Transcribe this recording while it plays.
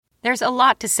There's a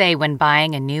lot to say when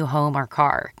buying a new home or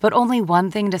car, but only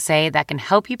one thing to say that can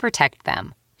help you protect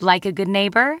them. Like a good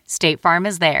neighbor, State Farm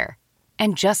is there.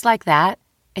 And just like that,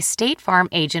 a State Farm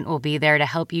agent will be there to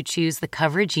help you choose the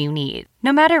coverage you need,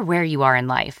 no matter where you are in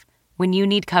life. When you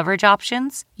need coverage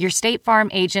options, your State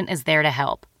Farm agent is there to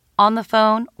help, on the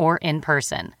phone or in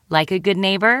person. Like a good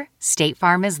neighbor, State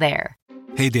Farm is there.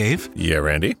 Hey, Dave. Yeah,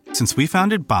 Randy. Since we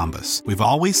founded Bombas, we've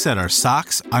always said our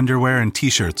socks, underwear, and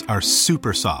T-shirts are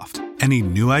super soft. Any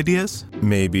new ideas?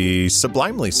 Maybe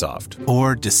sublimely soft.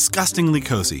 Or disgustingly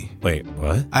cozy. Wait,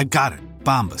 what? I got it.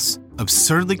 Bombas.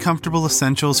 Absurdly comfortable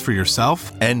essentials for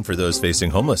yourself and for those facing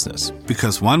homelessness.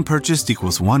 Because one purchased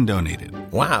equals one donated.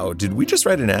 Wow, did we just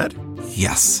write an ad?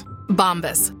 Yes.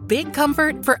 Bombas. Big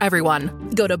comfort for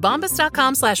everyone. Go to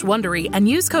bombas.com/Wondery and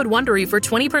use code WONDERY for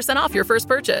 20% off your first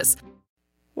purchase.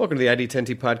 Welcome to the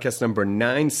ID10T podcast number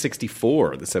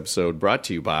 964. This episode brought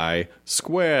to you by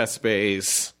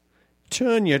Squarespace.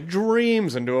 Turn your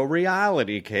dreams into a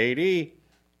reality, Katie.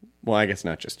 Well, I guess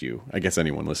not just you. I guess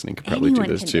anyone listening could probably do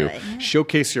this too.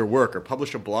 Showcase your work or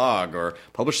publish a blog or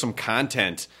publish some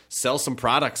content. Sell some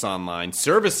products online.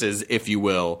 Services, if you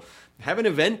will. Have an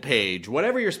event page.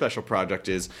 Whatever your special project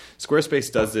is, Squarespace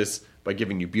does this by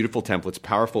giving you beautiful templates,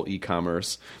 powerful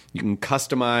e-commerce. You can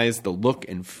customize the look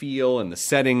and feel and the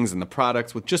settings and the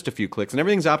products with just a few clicks. And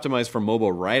everything's optimized for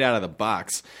mobile right out of the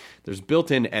box. There's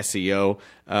built-in SEO,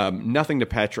 nothing to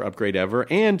patch or upgrade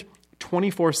ever, and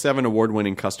 24/7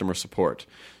 award-winning customer support.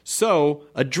 So,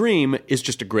 a dream is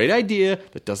just a great idea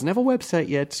that doesn't have a website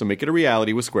yet, so make it a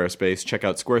reality with Squarespace. Check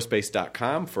out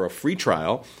squarespace.com for a free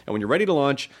trial, and when you're ready to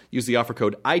launch, use the offer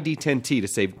code ID10T to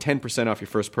save 10% off your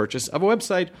first purchase of a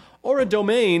website or a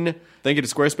domain. Thank you to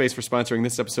Squarespace for sponsoring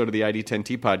this episode of the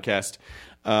ID10T podcast.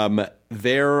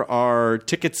 There are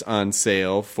tickets on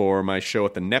sale for my show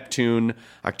at the Neptune,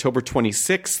 October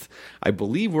 26th. I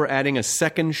believe we're adding a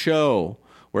second show.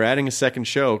 We're adding a second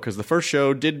show because the first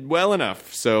show did well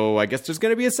enough. So I guess there's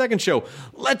going to be a second show.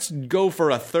 Let's go for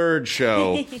a third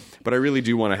show. But I really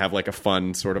do want to have like a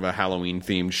fun sort of a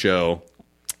Halloween-themed show.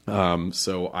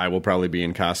 So I will probably be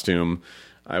in costume.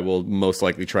 I will most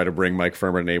likely try to bring Mike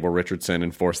Furman and Abel Richardson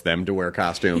and force them to wear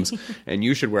costumes. And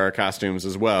you should wear costumes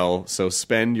as well. So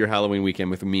spend your Halloween weekend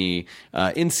with me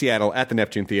in Seattle at the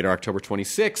Neptune Theater, October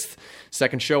 26th.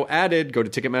 Second show added. Go to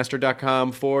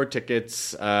Ticketmaster.com for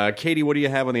tickets. Katie, what do you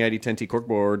have on the ID10T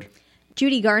corkboard?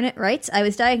 Judy Garnett writes, I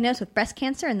was diagnosed with breast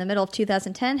cancer in the middle of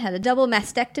 2010, had a double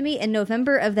mastectomy in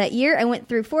November of that year. I went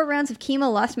through 4 rounds of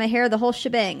chemo, lost my hair, the whole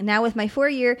shebang. Now with my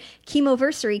 4-year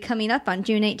chemoversary coming up on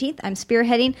June 18th, I'm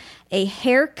spearheading a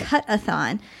hair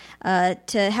cut-a-thon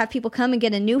to have people come and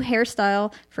get a new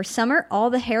hairstyle for summer. All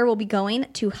the hair will be going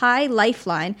to High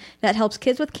Lifeline that helps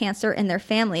kids with cancer and their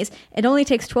families. It only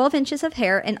takes 12 inches of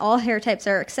hair, and all hair types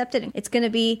are accepted. It's going to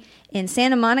be in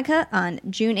Santa Monica on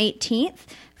June 18th.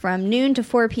 From noon to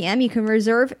 4 p.m., you can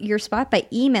reserve your spot by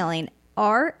emailing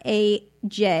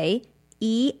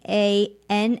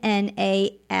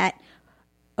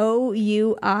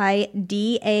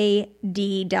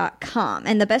rajeanna@ouidad.com.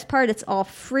 And the best part, it's all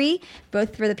free,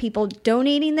 both for the people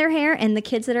donating their hair and the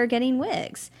kids that are getting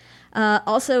wigs.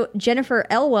 Also, Jennifer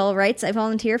Elwell writes, I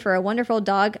volunteer for a wonderful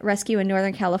dog rescue in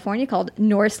Northern California called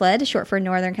NorSled, short for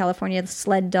Northern California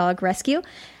Sled Dog Rescue.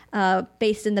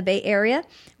 Based in the Bay Area.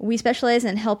 We specialize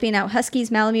in helping out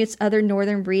Huskies, Malamutes, other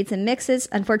northern breeds and mixes.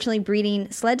 Unfortunately, breeding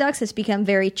sled dogs has become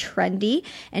very trendy,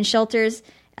 and shelters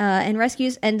and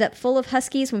rescues end up full of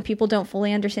Huskies when people don't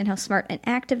fully understand how smart and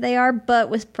active they are. But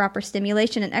with proper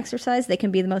stimulation and exercise, they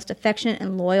can be the most affectionate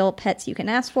and loyal pets you can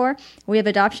ask for. We have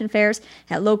adoption fairs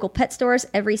at local pet stores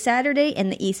every Saturday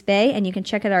in the East Bay, and you can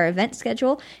check out our event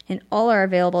schedule and all our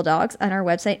available dogs on our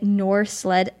website,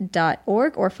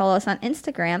 norsled.org, or follow us on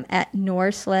Instagram at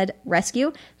norsled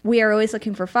rescue. We are always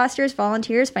looking for fosters,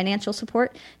 volunteers, financial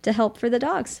support to help for the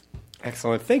dogs.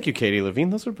 Excellent. Thank you, Katie Levine.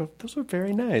 Those were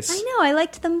very nice. I know. I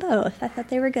liked them both. I thought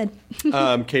they were good.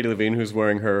 Katie Levine, who's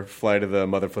wearing her Flight of the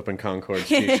Mother Flippin' Conchords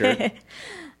t-shirt.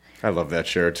 I love that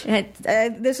shirt.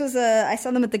 This was I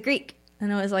saw them at the Greek,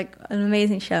 and it was like an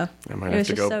amazing show. I might have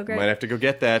to go. So great. Might have to go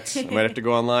get that. I might have to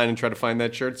go online and try to find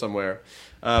that shirt somewhere.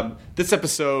 This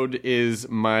episode is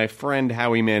my friend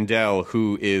Howie Mandel,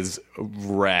 who is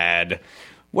rad.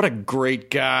 What a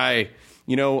great guy.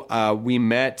 You know, we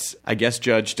met, I guest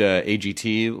judged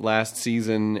AGT last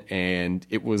season, and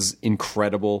it was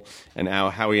incredible. And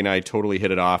Howie and I totally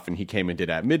hit it off, and he came and did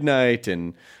At Midnight.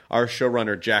 And our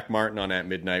showrunner, Jack Martin, on At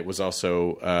Midnight was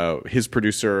also his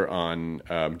producer on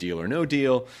Deal or No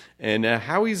Deal. And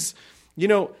Howie's, you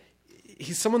know,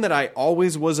 he's someone that I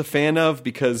always was a fan of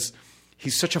because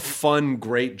he's such a fun,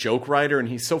 great joke writer, and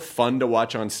he's so fun to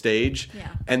watch on stage. Yeah.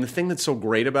 And the thing that's so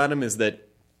great about him is that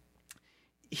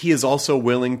he is also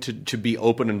willing to be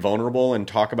open and vulnerable and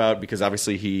talk about, because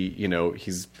obviously he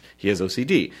has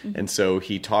OCD, and so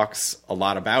he talks a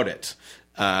lot about it.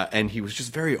 And he was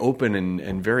just very open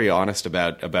and very honest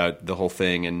about the whole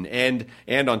thing, and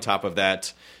on top of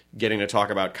that, getting to talk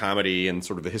about comedy and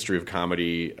sort of the history of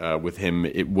comedy with him,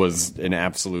 it was an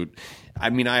absolute. I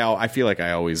mean, I feel like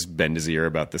I always bend his ear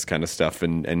about this kind of stuff,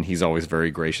 and he's always very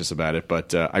gracious about it.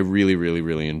 But I really, really,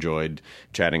 really enjoyed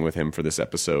chatting with him for this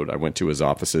episode. I went to his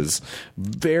offices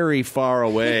very far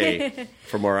away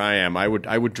from where I am. I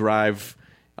would drive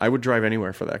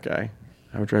anywhere for that guy.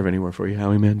 I would drive anywhere for you,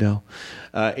 Howie Mandel.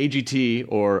 AGT,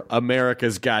 or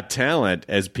America's Got Talent,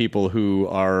 as people who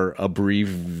are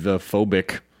abbreviophobic.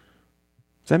 Does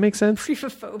that make sense?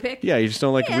 Abbreviophobic? Yeah, you just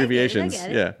don't like abbreviations. I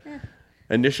get it. Yeah.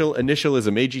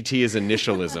 Initialism. AGT is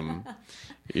initialism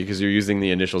because you're using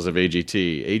the initials of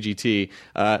AGT. AGT,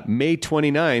 May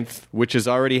 29th, which has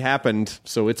already happened,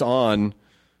 so it's on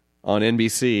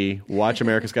NBC. Watch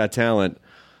America's Got Talent.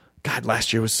 God,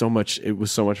 last year was so much. It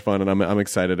was so much fun, and I'm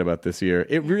excited about this year.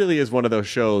 It really is one of those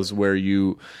shows where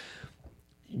you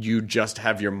just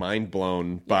have your mind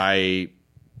blown by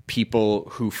people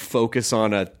who focus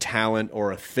on a talent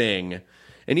or a thing,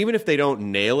 and even if they don't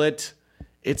nail it,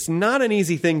 it's not an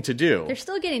easy thing to do. They're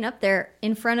still getting up there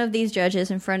in front of these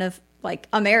judges, in front of like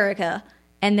America,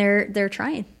 and they're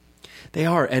trying. They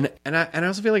are, and I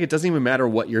also feel like it doesn't even matter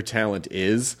what your talent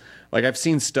is. Like, I've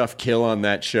seen stuff kill on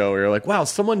that show where you're like, wow,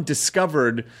 someone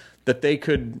discovered that they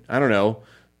could, I don't know,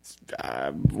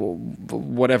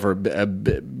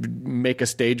 make a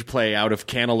stage play out of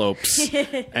cantaloupes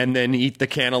and then eat the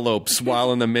cantaloupes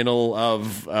while in the middle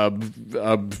of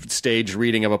a stage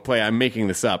reading of a play. I'm making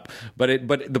this up. But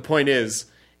the point is,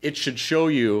 it should show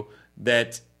you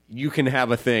that you can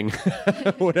have a thing,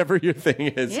 whatever your thing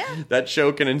is. Yeah. That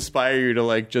show can inspire you to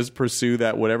like just pursue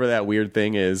that, whatever that weird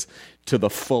thing is, to the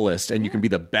fullest, and you can be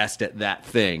the best at that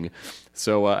thing.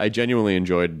 So I genuinely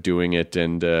enjoyed doing it,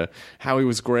 and Howie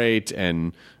was great,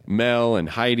 and Mel and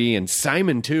Heidi and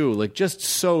Simon too, like just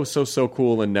so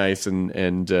cool and nice,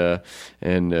 and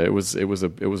it was a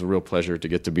real pleasure to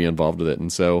get to be involved with it.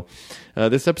 And so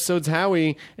this episode's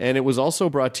Howie, and it was also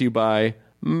brought to you by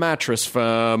Mattress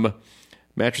Firm.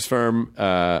 Mattress Firm,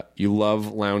 you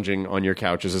love lounging on your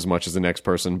couches as much as the next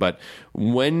person, but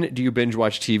when do you binge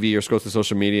watch TV or scroll through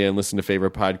social media and listen to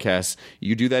favorite podcasts?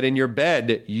 You do that in your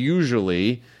bed,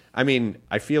 usually. I mean,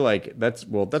 I feel like that's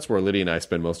where Lydia and I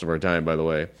spend most of our time, by the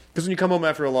way. Because when you come home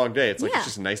after a long day, it's like it's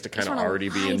just nice to kind of already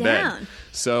be in bed.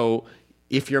 So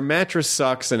if your mattress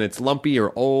sucks and it's lumpy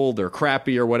or old or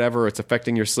crappy or whatever, it's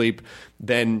affecting your sleep,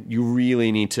 then you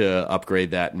really need to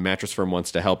upgrade that. And Mattress Firm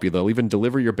wants to help you. They'll even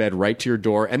deliver your bed right to your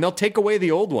door, and they'll take away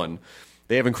the old one.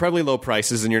 They have incredibly low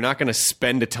prices, and you're not going to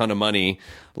spend a ton of money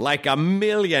like a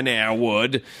millionaire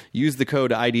would. Use the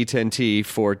code ID10T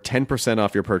for 10%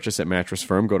 off your purchase at Mattress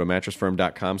Firm. Go to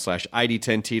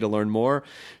mattressfirm.com/ID10T to learn more.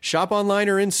 Shop online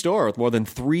or in store. With more than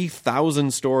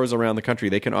 3,000 stores around the country,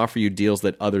 they can offer you deals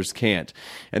that others can't.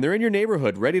 And they're in your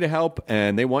neighborhood, ready to help,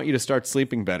 and they want you to start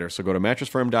sleeping better. So go to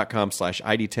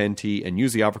mattressfirm.com/ID10T and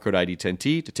use the offer code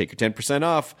ID10T to take your 10%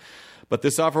 off. But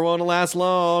this offer won't last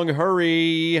long.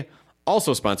 Hurry!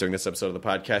 Also sponsoring this episode of the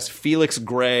podcast, Felix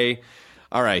Gray.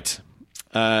 All right.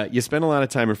 You spend a lot of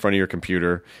time in front of your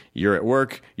computer. You're at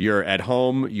work. You're at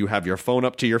home. You have your phone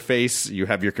up to your face. You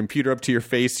have your computer up to your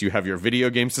face. You have your video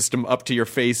game system up to your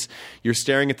face. You're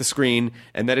staring at the screen,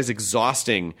 and that is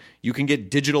exhausting. You can get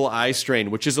digital eye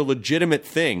strain, which is a legitimate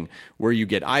thing, where you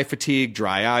get eye fatigue,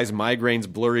 dry eyes, migraines,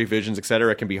 blurry visions,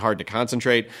 etc. It can be hard to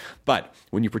concentrate. But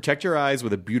when you protect your eyes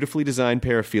with a beautifully designed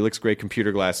pair of Felix Gray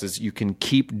computer glasses, you can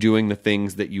keep doing the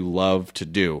things that you love to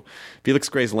do. Felix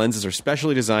Gray's lenses are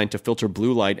specially designed to filter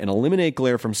blue light and eliminate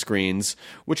glare from screens,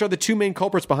 which are the two main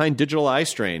culprits behind digital eye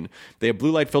strain. They have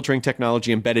blue light filtering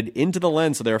technology embedded into the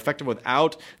lens, so they're effective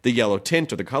without the yellow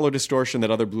tint or the color distortion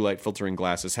that other blue light filtering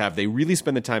glasses have. They really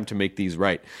spend the time to make these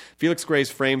right. Felix Gray's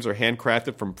frames are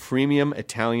handcrafted from premium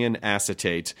Italian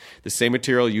acetate, the same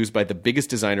material used by the biggest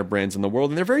designer brands in the world,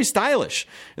 and they're very stylish.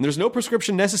 And there's no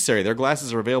prescription necessary. Their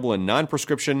glasses are available in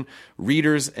non-prescription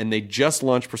readers, and they just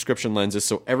launched prescription lenses,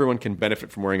 so everyone can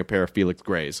benefit from wearing a pair of Felix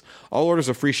Grays. All orders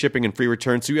are free shipping and free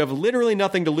returns, so you have literally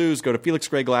nothing to lose. Go to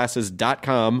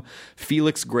FelixGrayGlasses.com,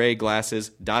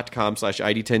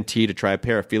 FelixGrayGlasses.com/ID10T to try a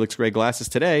pair of Felix Gray glasses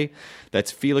today. That's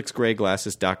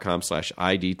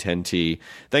FelixGrayGlasses.com/ID10T.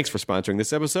 Thanks for sponsoring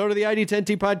this episode of the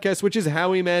ID10T podcast, which is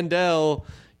Howie Mandel.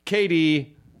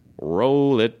 Katie,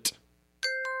 roll it.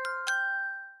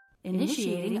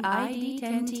 Initiating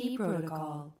ID10T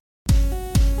protocol.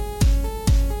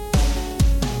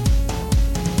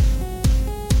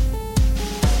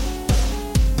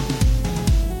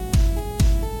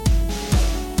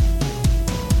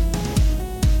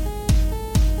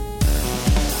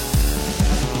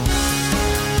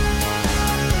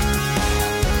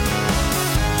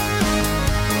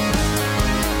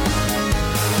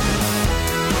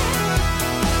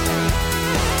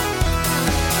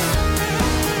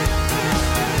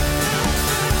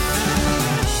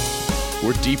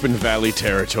 deep in Valley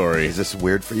territory. Is this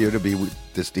weird for you to be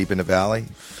this deep in the Valley?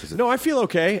 No, I feel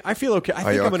okay. I think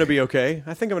I'm going to be okay.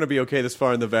 I think I'm going to be okay this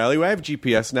far in the Valley. I have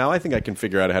GPS now. I think I can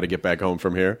figure out how to get back home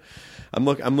from here. I'm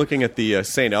looking at the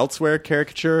St. Elsewhere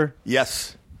caricature.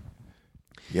 Yes.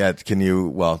 Yeah, can you...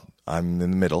 Well, I'm in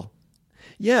the middle.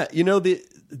 Yeah, you know,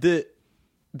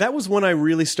 that was when I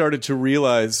really started to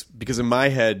realize, because in my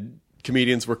head,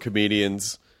 comedians were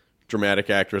comedians,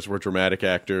 dramatic actors were dramatic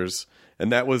actors,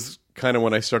 and that was kind of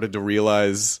when I started to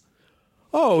realize,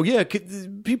 oh, yeah,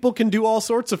 people can do all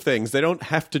sorts of things. They don't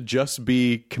have to just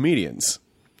be comedians.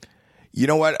 You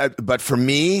know what? But for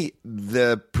me,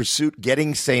 the pursuit,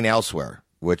 getting St. Elsewhere,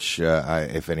 which,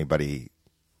 if anybody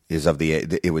is of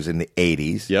it was in the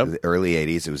 80s, the early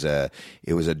 80s.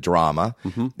 It was a drama.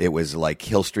 Mm-hmm. It was like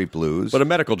Hill Street Blues. But a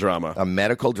medical drama. A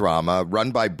medical drama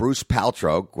run by Bruce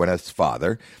Paltrow, Gwyneth's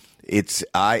father.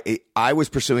 I was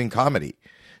pursuing comedy.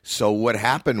 So what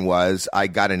happened was I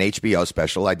got an HBO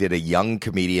special. I did a Young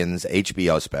Comedians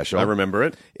HBO special. I remember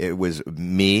it. It was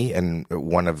me and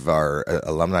one of our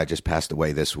alumni just passed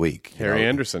away this week. Harry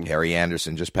Anderson. Harry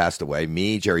Anderson just passed away.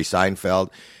 Me, Jerry Seinfeld,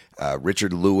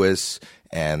 Richard Lewis,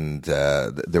 and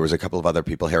there was a couple of other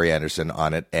people, Harry Anderson,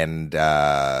 on it. And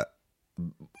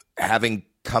having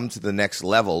come to the next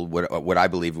level, what I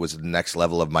believe was the next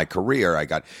level of my career,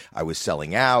 I was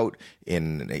selling out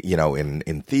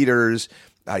in theaters.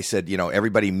 I said,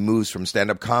 everybody moves from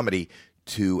stand-up comedy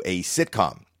to a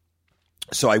sitcom.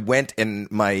 So I went and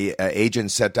my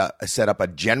agent set up a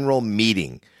general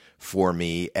meeting for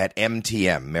me at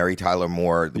MTM, Mary Tyler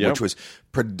Moore, which was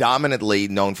predominantly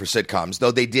known for sitcoms,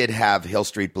 though they did have Hill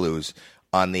Street Blues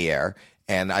on the air.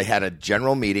 And I had a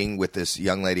general meeting with this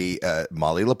young lady,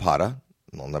 Molly LaPata.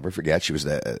 I'll never forget. She was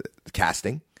the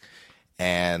casting.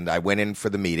 And I went in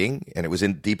for the meeting, and it was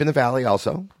deep in the Valley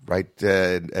also, right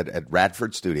at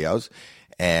Radford Studios.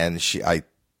 And I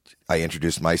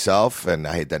introduced myself, and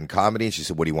I had done comedy. And she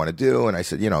said, "What do you want to do?" And I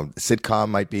said, sitcom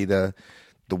might be the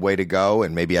way to go,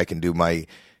 and maybe I can do my,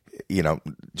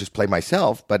 just play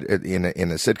myself, but in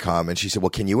a sitcom. And she said,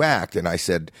 "Well, can you act?" And I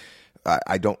said,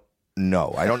 "I don't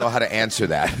know. I don't know how to answer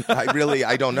that.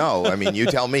 I don't know. I mean, you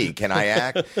tell me. Can I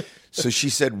act?" So she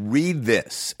said, "Read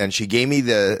this," and she gave me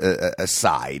a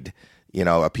side,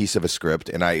 a piece of a script,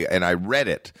 and I read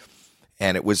it,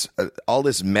 and it was all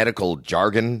this medical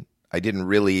jargon. I didn't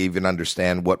really even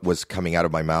understand what was coming out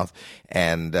of my mouth,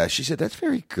 and she said, "That's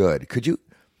very good. Could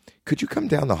you come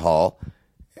down the hall?"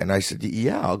 And I said,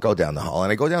 "Yeah, I'll go down the hall."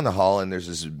 And I go down the hall, and there's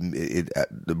this. It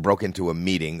broke into a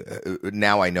meeting.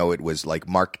 Now I know it was like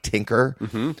Mark Tinker,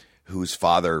 whose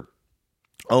father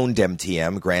owned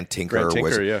MTM. Grant Tinker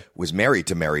was married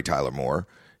to Mary Tyler Moore,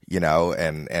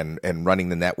 and running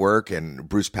the network, and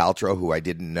Bruce Paltrow, who I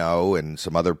didn't know, and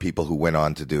some other people who went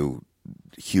on to do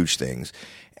huge things.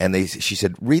 And she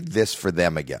said, "Read this for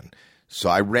them again." So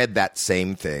I read that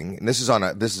same thing, and this is on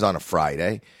a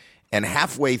Friday, and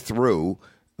halfway through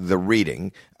the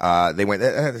reading, they went,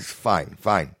 "Fine,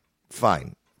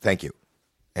 thank you,"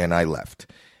 and I left.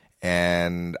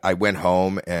 And I went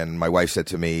home, and my wife said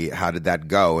to me, "How did that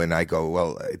go?" And I go,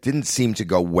 "Well, it didn't seem to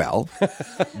go well."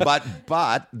 but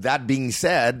that being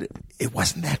said, it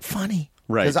wasn't that funny.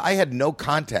 Right. Because I had no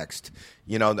context.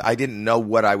 I didn't know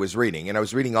what I was reading, and I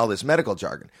was reading all this medical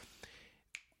jargon.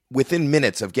 Within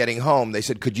minutes of getting home, they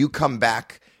said, "Could you come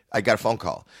back?" I got a phone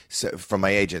call from my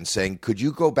agent saying, "Could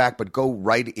you go back, but go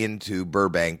right into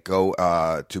Burbank, go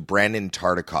to Brandon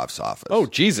Tartikoff's office." Oh,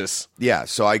 Jesus. Yeah,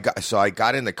 so I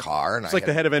got in the car. And it's like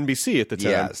the head of NBC at the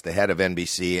time. Yes, the head of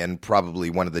NBC, and probably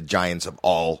one of the giants of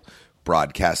all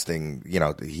broadcasting.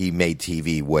 He made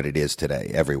TV what it is today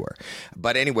everywhere.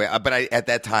 But anyway, at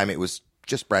that time, it was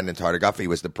just Brandon Tartikoff. He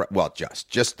was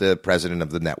just the president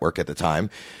of the network at the time.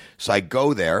 So I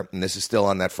go there, and this is still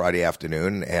on that Friday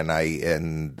afternoon,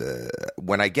 and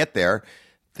when I get there,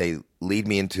 they lead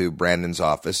me into Brandon's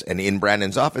office, and in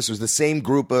Brandon's office was the same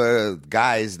group of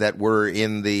guys that were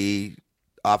in the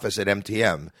office at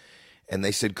MTM, and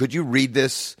they said, "Could you read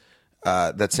this,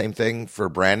 that same thing for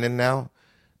Brandon now?"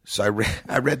 So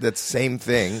I read that same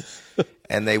thing,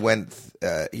 and they went,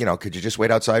 "Could you just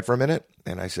wait outside for a minute?"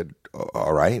 And I said,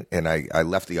 "All right," and I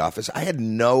left the office. I had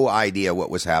no idea what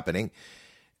was happening.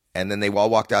 And then they all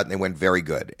walked out, and they went, "Very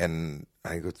good." And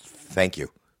I go, "Thank you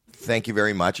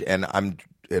very much." And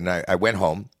I went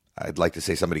home. I'd like to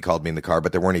say somebody called me in the car,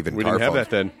 but there weren't even car phones. We didn't have that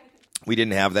then. We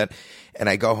didn't have that. And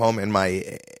I go home, and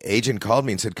my agent called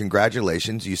me and said,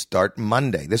 "Congratulations, you start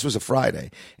Monday." This was a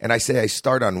Friday. And I say, "I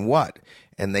start on what?"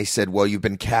 And they said, "Well, you've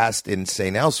been cast in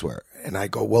St. Elsewhere." And I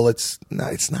go, "Well, it's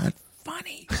not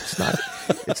funny.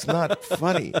 It's not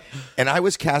funny." And I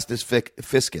was cast as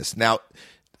Fiscus. Now,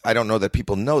 I don't know that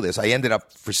people know this. I ended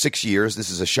up for 6 years. This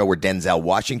is a show where Denzel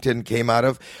Washington came out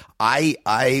of.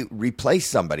 I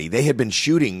replaced somebody. They had been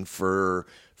shooting for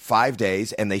 5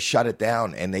 days, and they shut it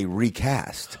down, and they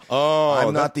recast. Oh,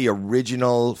 I'm not the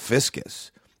original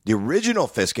Fiscus. The original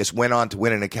Fiscus went on to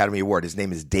win an Academy Award. His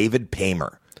name is David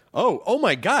Paymer. Oh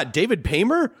my God, David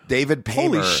Paymer? David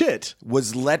Paymer. Holy shit.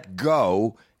 Was let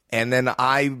go, and then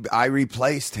I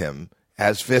replaced him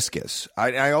as Fiscus.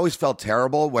 I always felt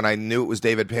terrible when I knew it was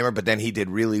David Paymer, but then he did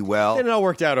really well. It all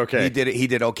worked out okay. He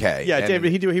did okay. Yeah, and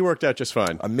David, he worked out just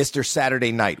fine. Mr.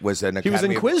 Saturday Night was an Academy. He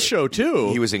was in Quiz Show,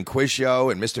 too. He was in Quiz Show,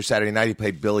 and Mr. Saturday Night, he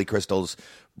played Billy Crystal's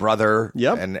brother.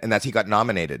 Yep. And that's he got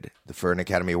nominated for an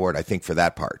Academy Award, I think, for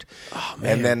that part. Oh,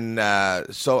 man. And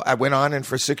then, so I went on, and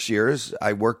for 6 years,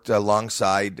 I worked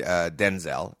alongside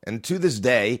Denzel. And to this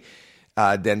day,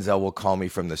 Denzel will call me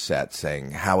from the set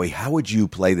saying, Howie, how would you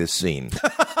play this scene?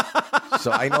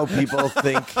 So I know people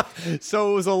think.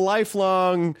 So it was a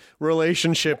lifelong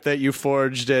relationship that you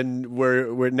forged, and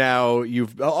where now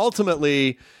you've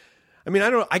ultimately. I mean,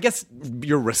 I guess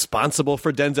you're responsible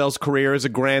for Denzel's career as a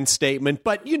grand statement,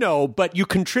 but you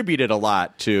contributed a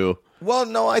lot to. Well,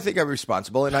 no, I think I'm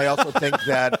responsible, and I also think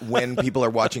that when people are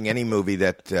watching any movie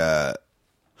that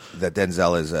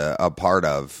Denzel is a part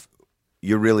of,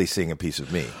 you're really seeing a piece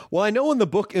of me. Well, I know in the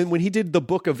book, and when he did the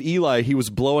Book of Eli, he was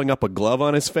blowing up a glove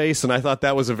on his face, and I thought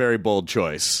that was a very bold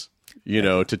choice.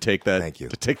 To take that. Thank you.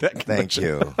 To take that. Thank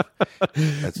you.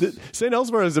 St.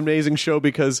 Elsewhere is an amazing show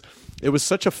because it was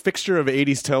such a fixture of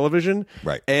 80s television.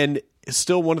 Right. And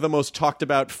still one of the most talked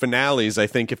about finales, I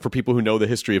think, for people who know the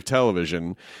history of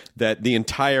television, that the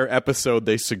entire episode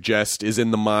they suggest is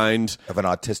in the mind of an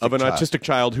autistic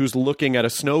child who's looking at a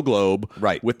snow globe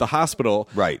right. with the hospital.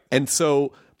 Right. And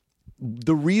so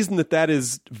the reason that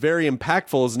is very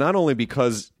impactful is not only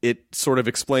because it sort of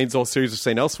explains the whole series of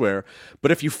St. Elsewhere,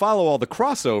 but if you follow all the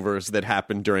crossovers that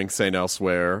happened during St.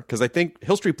 Elsewhere, because I think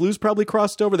Hill Street Blues probably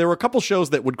crossed over. There were a couple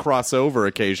shows that would cross over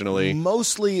occasionally.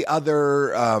 Mostly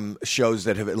other shows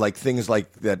that have things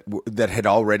like that had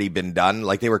already been done,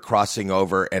 like they were crossing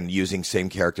over and using same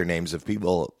character names of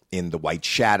people in The White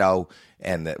Shadow,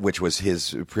 which was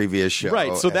his previous show.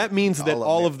 Right, so that means that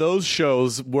all of those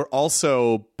shows were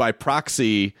also, by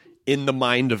proxy, in the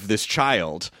mind of this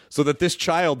child. So that this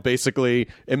child basically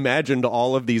imagined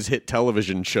all of these hit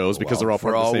television shows because they're all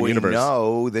part of the same universe.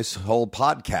 No, this whole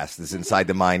podcast is inside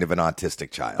the mind of an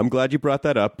autistic child. I'm glad you brought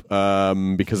that up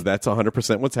because that's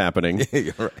 100% what's happening.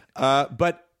 You're right.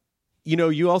 But,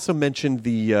 you also mentioned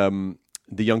the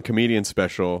Young Comedian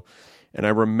special, and I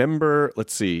remember,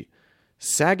 let's see,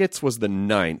 Saget's was the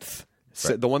 9th.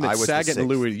 Right. The one that Saget and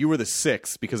Louis, you were the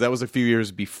 6th because that was a few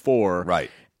years before. Right.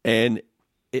 And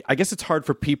I guess it's hard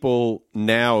for people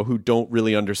now who don't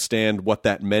really understand what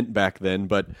that meant back then,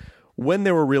 but when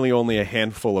there were really only a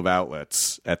handful of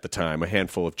outlets at the time, a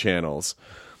handful of channels,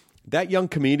 that Young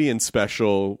Comedian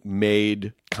special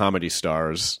made comedy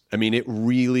stars. I mean, it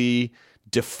really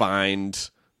defined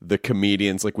the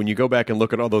comedians. Like when you go back and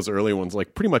look at all those early ones,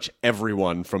 like pretty much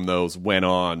everyone from those went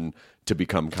on to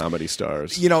become comedy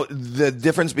stars. The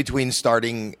difference between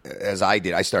starting as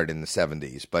I started in the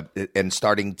 70s, and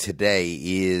starting today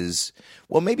is,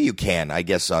 well, maybe you can, I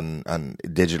guess on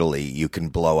digitally you can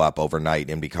blow up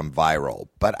overnight and become viral,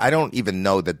 but I don't even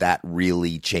know that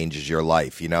really changes your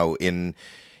life. In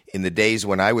the days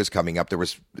when I was coming up, there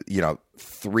was,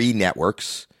 3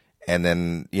 networks. And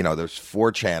then, there's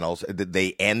 4 channels.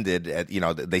 They ended at,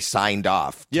 they signed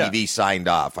off. Yeah. TV signed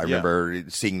off. I remember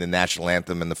seeing the national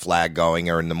anthem and the flag going,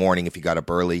 or in the morning, if you got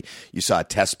up early, you saw a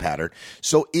test pattern.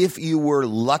 So if you were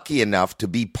lucky enough to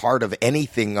be part of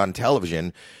anything on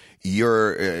television,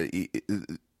 the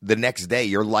next day,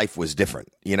 your life was different.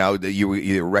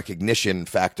 Your recognition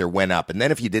factor went up. And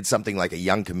then if you did something like a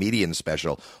Young Comedian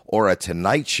special or a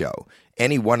Tonight Show,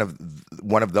 any one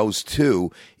of those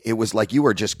two, it was like you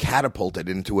were just catapulted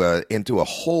into a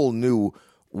whole new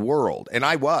world. And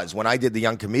I was, when I did the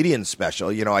Young Comedian special,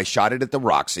 I shot it at the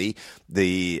Roxy,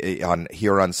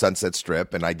 here on Sunset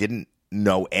Strip, and I didn't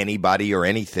know anybody or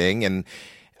anything, and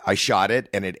I shot it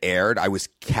and it aired. I was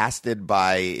casted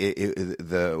by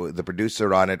the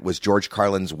producer on it was George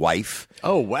Carlin's wife.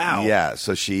 Oh wow! Yeah,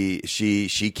 so she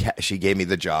gave me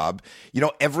the job.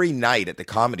 Every night at the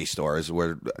Comedy Stores,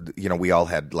 where we all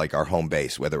had like our home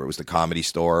base, whether it was the Comedy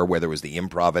Store or whether it was the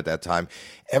Improv at that time.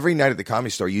 Every night at the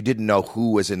Comedy Store, you didn't know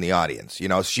who was in the audience.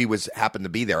 She happened to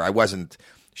be there. I wasn't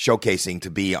showcasing to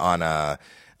be on a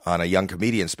Young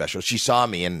Comedian special. She saw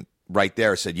me and right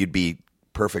there said, "You'd be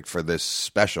perfect for this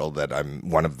special that I'm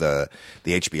one of the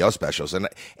HBO specials.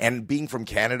 And being from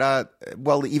Canada,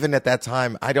 well, even at that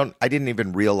time, I didn't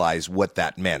even realize what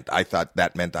that meant. I thought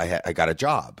that meant I got a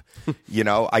job. You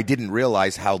know, I didn't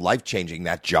realize how life-changing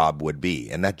that job would be.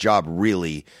 And that job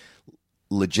really,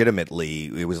 legitimately,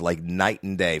 it was like night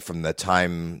and day from the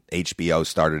time HBO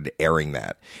started airing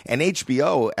that. And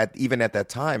HBO, even at that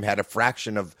time, had a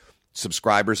fraction of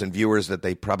subscribers and viewers that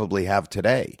they probably have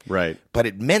today. Right. But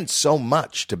it meant so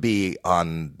much to be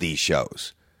on these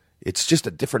shows. It's just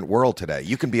a different world today.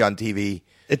 You can be on TV.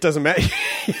 It doesn't matter.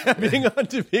 being on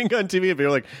TV, if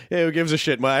you're like, hey, who gives a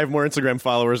shit? I have more Instagram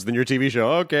followers than your TV show.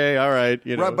 Okay, all right.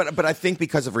 You know. Right, but I think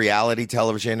because of reality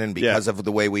television and because of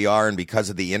the way we are and because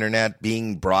of the internet,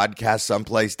 being broadcast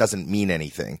someplace doesn't mean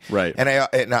anything. Right. And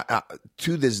I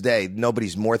to this day,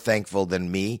 nobody's more thankful than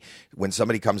me when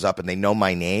somebody comes up and they know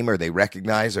my name or they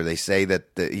recognize or they say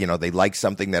that they like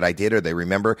something that I did or they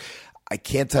remember. I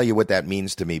can't tell you what that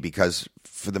means to me because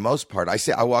for the most part,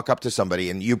 I walk up to somebody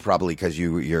and you probably, because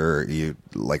you're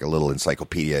like a little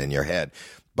encyclopedia in your head,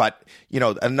 but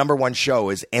a number one show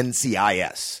is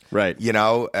NCIS. Right.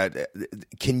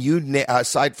 Can you,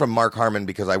 aside from Mark Harmon,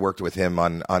 because I worked with him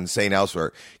on St.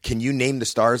 Elsewhere, can you name the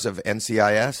stars of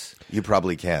NCIS? You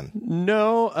probably can.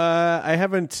 No, I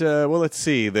haven't. Well, let's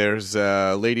see. There's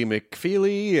Lady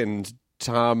McFeely and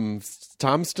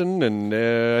Thompson, and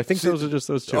I think those are just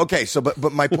those two. Okay, so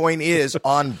but my point is,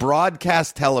 on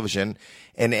broadcast television,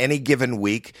 in any given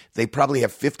week, they probably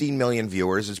have 15 million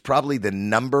viewers. It's probably the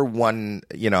number one,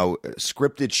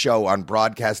 scripted show on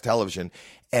broadcast television.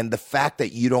 And the fact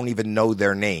that you don't even know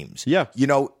their names. Yeah.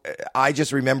 I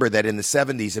just remember that in the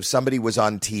 70s, if somebody was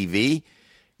on TV,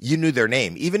 you knew their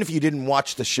name, even if you didn't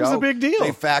watch the show. It was a big deal.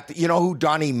 In fact, you know who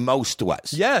Donnie Most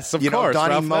was? Yes, of course.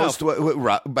 Donnie Most.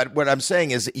 But what I'm saying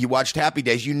is, you watched Happy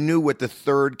Days, you knew what the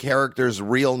third character's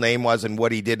real name was and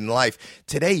what he did in life.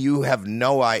 Today, you have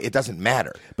no idea. It doesn't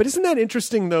matter. But isn't that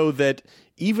interesting, though, that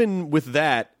even with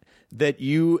that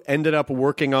you ended up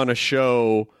working on a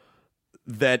show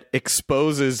that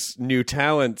exposes new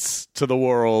talents to the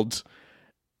world?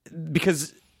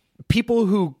 Because people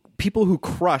who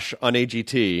crush on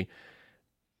AGT,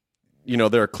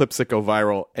 there are clips that go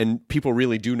viral and people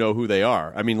really do know who they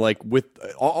are. I mean, like with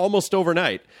almost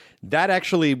overnight, that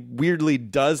actually weirdly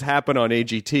does happen on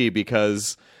AGT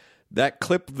because that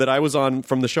clip that I was on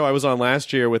from the show I was on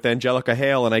last year with Angelica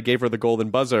Hale and I gave her the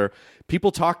golden buzzer,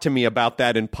 people talk to me about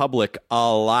that in public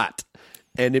a lot.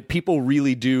 And people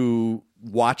really do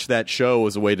watch that show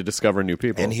as a way to discover new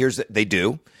people. And they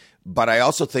do. But I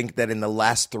also think that in the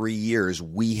last 3 years,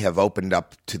 we have opened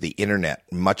up to the internet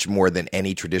much more than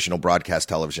any traditional broadcast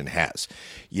television has.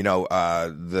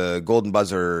 The Golden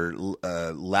Buzzer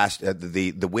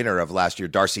the winner of last year,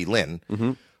 Darcy Lynn,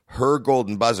 her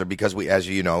Golden Buzzer, because we, as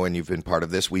you know, and you've been part of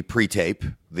this, we pre-tape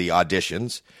the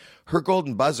auditions. Her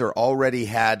Golden Buzzer already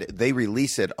they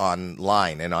release it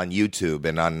online and on YouTube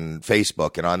and on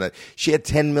Facebook and she had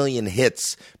 10 million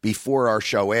hits before our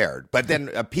show aired, but then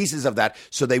pieces of that.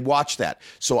 So they watched that.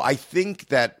 So I think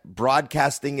that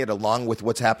broadcasting it along with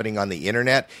what's happening on the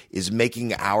internet is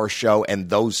making our show and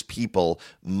those people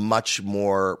much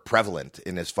more prevalent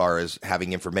in as far as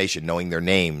having information, knowing their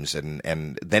names and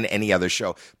than any other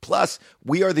show. Plus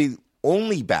we are the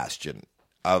only bastion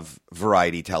of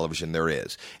variety television there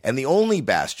is. And the only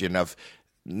bastion of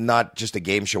not just a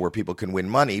game show where people can win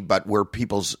money, but where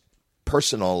people's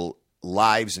personal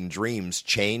lives and dreams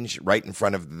change right in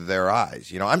front of their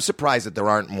eyes. I'm surprised that there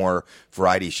aren't more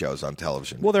variety shows on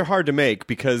television. Well, they're hard to make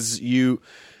because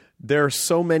there are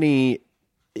so many.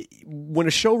 When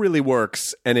a show really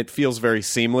works and it feels very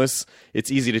seamless, it's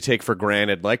easy to take for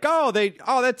granted. Like,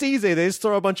 that's easy. They just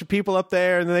throw a bunch of people up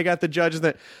there and then they got the judges.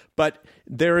 But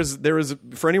there is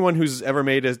for anyone who's ever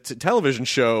made a television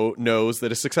show knows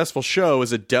that a successful show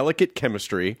is a delicate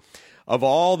chemistry of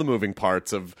all the moving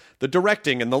parts of the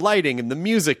directing and the lighting and the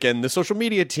music and the social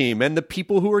media team and the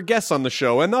people who are guests on the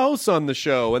show and the hosts on the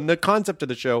show and the concept of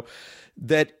the show,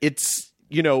 that it's,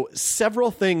 several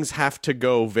things have to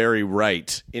go very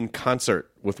right in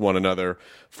concert with one another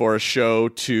for a show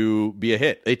to be a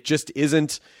hit. It just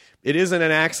isn't. It isn't an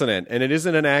accident, and it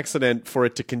isn't an accident for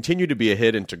it to continue to be a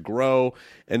hit and to grow.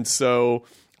 And so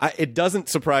it doesn't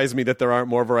surprise me that there aren't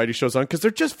more variety shows on because they're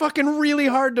just fucking really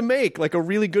hard to make. Like a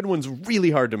really good one's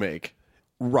really hard to make.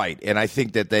 Right, and I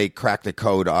think that they cracked the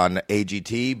code on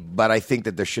AGT, but I think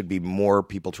that there should be more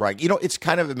people trying. It's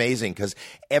kind of amazing because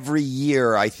every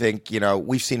year I think,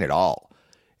 we've seen it all.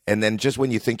 And then just when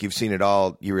you think you've seen it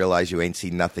all, you realize you ain't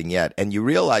seen nothing yet. And you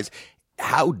realize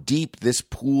how deep this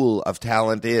pool of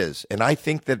talent is. And I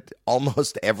think that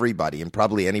almost everybody, and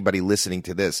probably anybody listening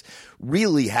to this,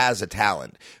 really has a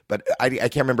talent. But I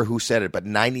can't remember who said it, but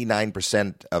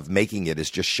 99% of making it is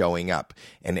just showing up.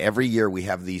 And every year we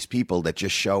have these people that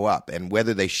just show up. And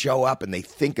whether they show up and they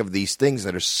think of these things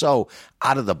that are so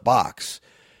out of the box.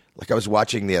 Like I was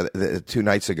watching the 2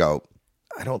 nights ago.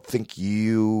 I don't think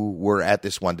you were at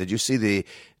this one. Did you see the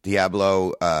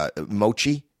Diablo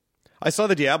Mochi? I saw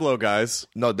the Diablo guys.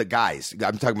 No, the guys.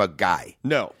 I'm talking about Guy.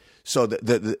 No. So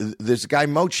there's a guy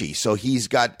Mochi. So he's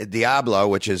got Diablo,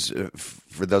 which is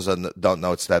for those that don't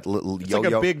know, it's that little yo-yo. It's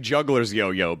like a big juggler's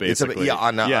yo-yo, basically.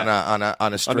 On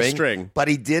a string. But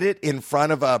he did it in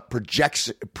front of a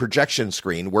projection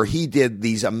screen where he did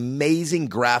these amazing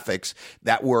graphics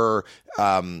that were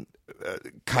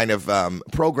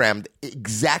programmed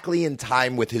exactly in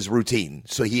time with his routine.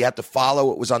 So he had to follow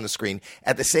what was on the screen.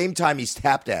 At the same time, he's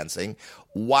tap dancing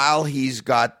while he's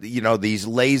got, these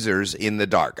lasers in the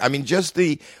dark. I mean, just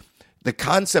the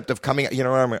concept of coming, I'm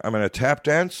going to tap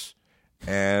dance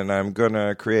and I'm going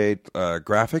to create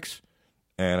graphics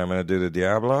and I'm going to do the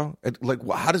Diablo.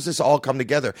 How does this all come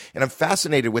together? And I'm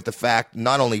fascinated with the fact,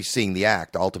 not only seeing the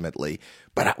act ultimately,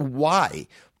 but why?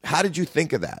 How did you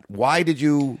think of that? Why did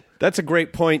you... That's a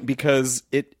great point because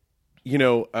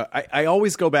I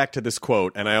always go back to this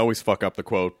quote, and I always fuck up the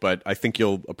quote, but I think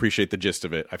you'll appreciate the gist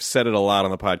of it. I've said it a lot on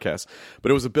the podcast,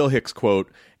 but it was a Bill Hicks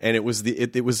quote, and it was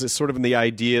it was sort of in the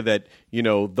idea that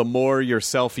the more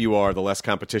yourself you are, the less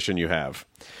competition you have.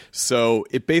 So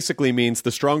it basically means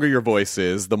the stronger your voice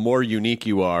is, the more unique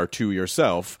you are to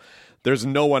yourself. There's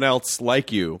no one else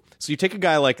like you. So you take a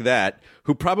guy like that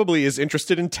who probably is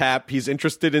interested in tap, he's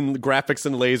interested in graphics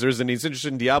and lasers, and he's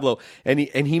interested in Diablo, and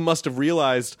he must have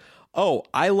realized, oh,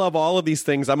 I love all of these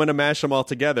things, I'm going to mash them all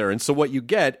together. And so what you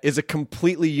get is a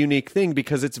completely unique thing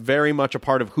because it's very much a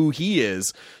part of who he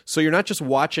is. So you're not just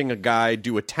watching a guy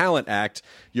do a talent act,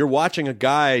 you're watching a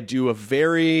guy do a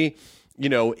very...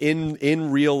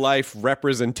 in real life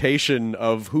representation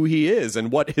of who he is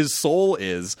and what his soul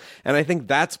is. And I think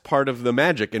that's part of the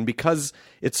magic. And because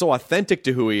it's so authentic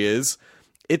to who he is,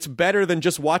 it's better than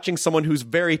just watching someone who's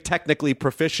very technically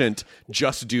proficient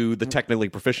just do the technically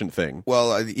proficient thing.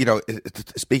 Well,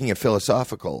 speaking of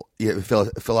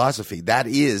philosophy, that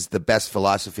is the best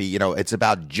philosophy. It's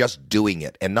about just doing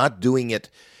it and not doing it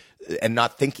and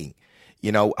not thinking.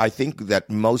 I think that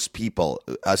most people,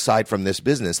 aside from this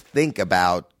business, think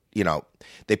about,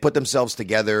 they put themselves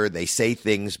together, they say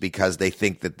things because they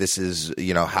think that this is,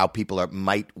 how people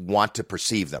might want to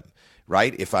perceive them,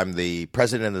 right? If I'm the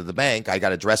president of the bank, I got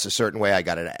to dress a certain way, I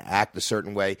got to act a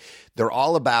certain way. They're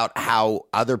all about how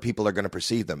other people are going to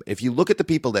perceive them. If you look at the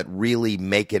people that really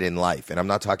make it in life, and I'm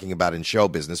not talking about in show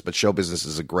business, but show business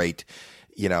is a great,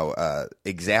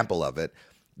 example of it.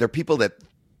 They're people that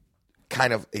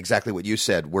kind of exactly what you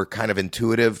said. We're kind of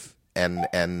intuitive and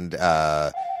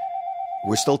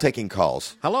we're still taking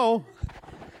calls. Hello.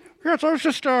 Yes, I was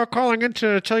just calling in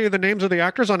to tell you the names of the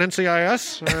actors on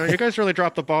NCIS. You guys really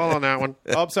dropped the ball on that one.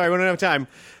 Oh, I'm sorry. We don't have time.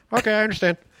 Okay, I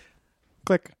understand.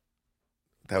 Click.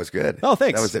 That was good. Oh,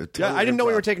 thanks. That was totally I didn't know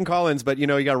we were taking call-ins, but you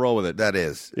got to roll with it. That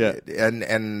is. Yeah.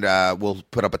 And we'll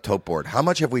put up a tote board. How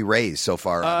much have we raised so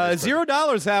far?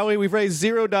 $0, Howie. We've raised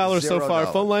 $0 so far.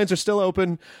 Phone lines are still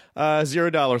open.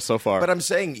 $0 so far. But I'm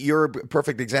saying you're a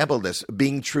perfect example of this.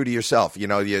 Being true to yourself. You're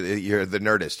the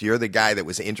nerdist. You're the guy that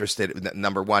was interested.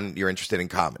 Number one, you're interested in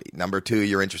comedy. Number two,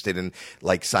 you're interested in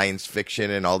like science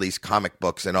fiction and all these comic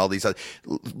books and all these.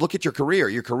 Look at your career.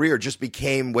 Your career just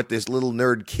became what this little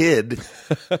nerd kid.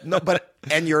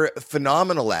 And you're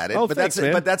phenomenal at it. Oh, but thanks, that's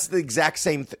man. But that's the exact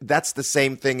same. That's the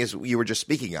same thing as you were just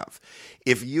speaking of.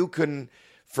 If you can.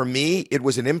 For me, it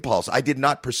was an impulse. I did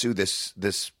not pursue this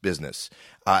business.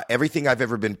 Everything I've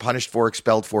ever been punished for,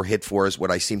 expelled for, hit for is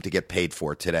what I seem to get paid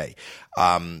for today.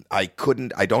 I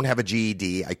don't have a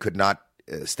GED. I could not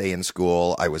stay in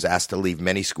school. I was asked to leave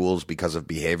many schools because of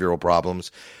behavioral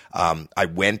problems. I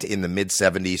went in the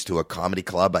mid-'70s to a comedy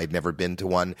club. I'd never been to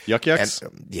one. Yuck Yucks?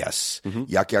 Yes. Mm-hmm.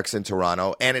 Yuck Yucks in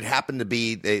Toronto. And it happened to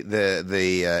be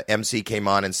the MC came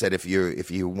on and said, if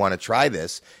you want to try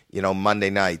this, Monday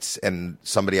nights, and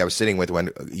somebody I was sitting with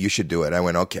went, you should do it. I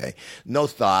went, okay. No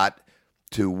thought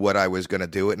to what I was going to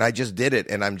do. And I just did it.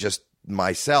 And I'm just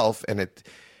myself. And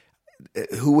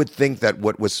who would think that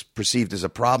what was perceived as a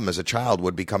problem as a child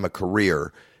would become a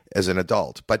career as an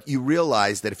adult? But you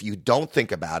realize that if you don't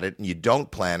think about it and you don't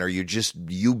plan, or you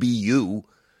be you,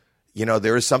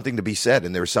 there is something to be said.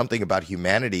 And there is something about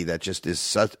humanity that just is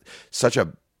such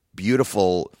a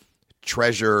beautiful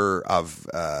treasure of,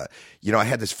 I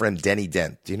had this friend, Denny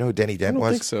Dent. Do you know who Denny Dent was? I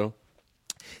don't think so.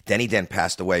 Denny Dent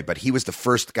passed away, but he was the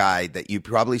first guy that you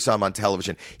probably saw him on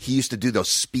television. He used to do those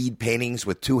speed paintings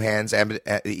with two hands.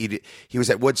 He was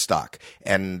at Woodstock,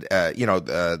 and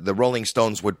the Rolling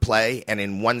Stones would play, and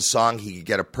in one song he could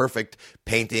get a perfect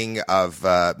painting of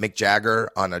Mick Jagger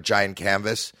on a giant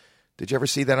canvas. Did you ever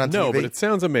see that on TV? No, but it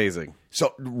sounds amazing.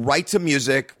 So write to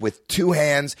music with two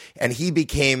hands, and he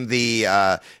became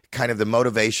the kind of the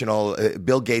motivational,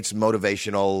 Bill Gates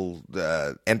motivational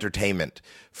entertainment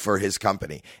for his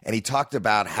company. And he talked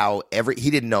about how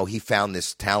he didn't know he found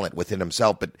this talent within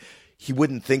himself, but he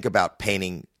wouldn't think about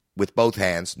painting with both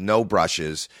hands, no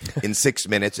brushes, in 6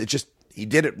 minutes. He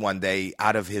did it one day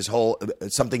out of his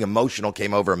something emotional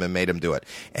came over him and made him do it.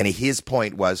 And his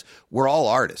point was, we're all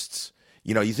artists.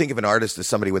 You know, you think of an artist as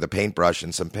somebody with a paintbrush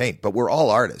and some paint, but we're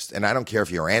all artists. And I don't care if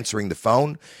you're answering the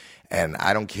phone, and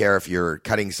I don't care if you're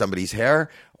cutting somebody's hair,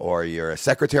 or you're a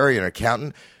secretary or an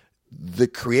accountant. The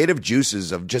creative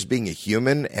juices of just being a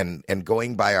human and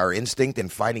going by our instinct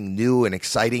and finding new and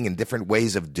exciting and different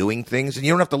ways of doing things. And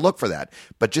you don't have to look for that,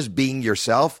 but just being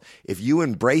yourself. If you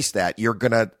embrace that, you're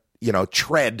going to,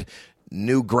 tread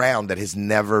new ground that has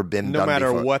never been done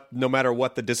before. No matter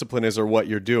what the discipline is or what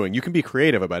you're doing, you can be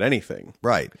creative about anything.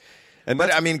 Right.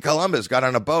 But I mean, Columbus got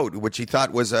on a boat, which he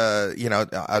thought was and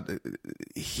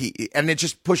it's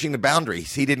just pushing the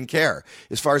boundaries. He didn't care.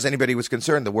 As far as anybody was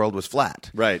concerned, the world was flat.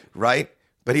 Right.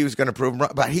 But he was going to prove him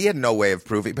wrong. But he had no way of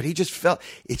proving. But he just felt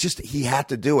he had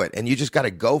to do it, and you just got to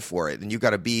go for it, and you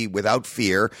got to be without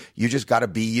fear. You just got to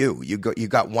be you. You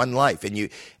got one life,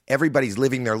 and everybody's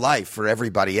living their life for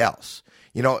everybody else.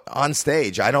 You know, on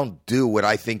stage, I don't do what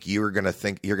I think you're going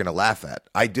to laugh at.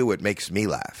 I do what makes me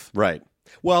laugh. Right.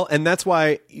 Well, and that's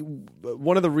why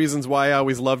one of the reasons why I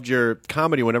always loved your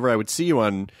comedy whenever I would see you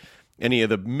on any of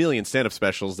the million stand-up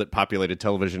specials that populated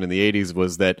television in the 80s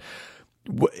was that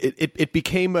it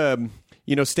became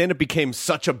stand-up became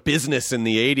such a business in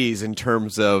the 80s in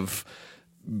terms of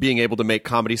being able to make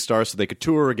comedy stars so they could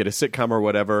tour or get a sitcom or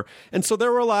whatever. And so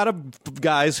there were a lot of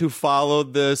guys who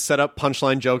followed the set up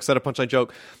punchline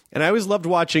joke. And I always loved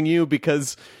watching you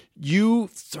because you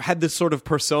had this sort of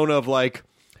persona of like,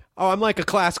 oh, I'm like a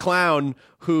class clown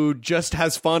who just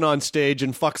has fun on stage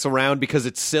and fucks around because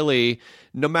it's silly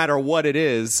no matter what it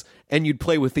is. And you'd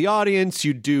play with the audience,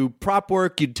 you'd do prop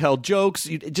work, you'd tell jokes,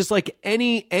 just like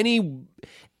any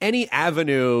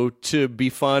avenue to be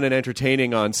fun and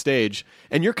entertaining on stage.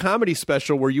 And your comedy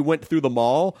special where you went through the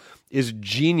mall is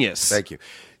genius. Thank you.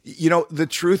 You know, the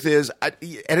truth is,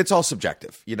 and it's all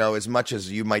subjective, as much as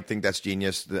you might think that's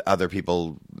genius, the other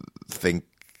people think,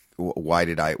 why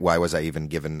was I even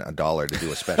given $1 to do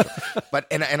a special?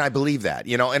 and I believe that,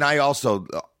 and I also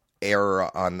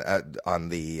err on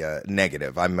the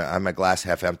negative. I'm a glass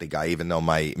half empty guy, even though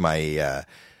my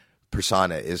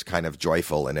persona is kind of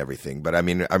joyful and everything. But I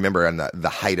mean, I remember on the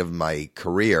height of my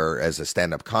career as a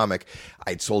stand-up comic,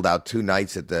 I'd sold out 2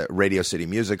 nights at the Radio City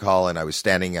Music Hall, and I was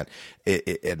standing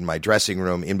in my dressing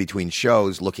room in between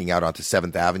shows looking out onto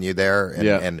 7th Avenue there,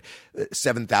 and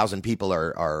 7,000 people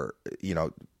are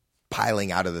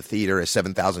piling out of the theater as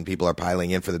 7,000 people are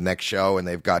piling in for the next show, and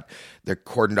they're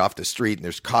cordoned off the street, and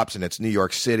there's cops, and it's New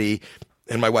York City.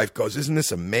 And my wife goes, "Isn't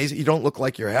this amazing? You don't look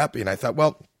like you're happy." And I thought,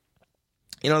 well,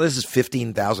 this is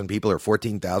 15,000 people or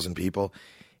 14,000 people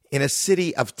in a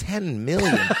city of 10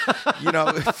 million,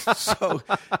 so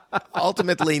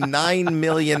ultimately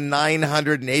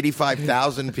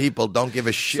 9,985,000 people don't give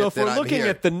a shit. So if we're looking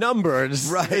at the numbers,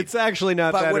 right, it's actually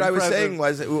not that But what impressive. I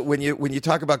was saying was when you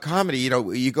talk about comedy,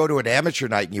 you go to an amateur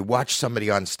night and you watch somebody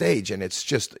on stage, and it's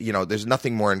just, there's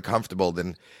nothing more uncomfortable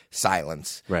than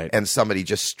silence, right, and somebody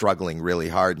just struggling really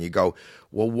hard, and you go,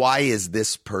 well, why is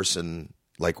this person...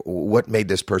 Like, what made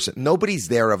this person? Nobody's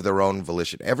there of their own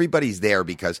volition. Everybody's there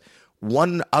because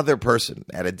one other person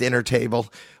at a dinner table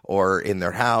or in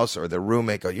their house or their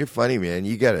roommate go, "You're funny, man.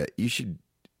 You gotta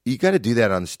do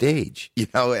that on stage,"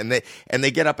 And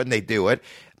they get up and they do it.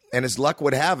 And as luck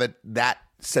would have it, that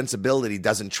sensibility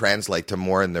doesn't translate to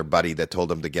more than their buddy that told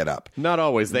them to get up. Not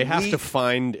always. They have to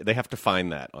find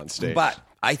that on stage. But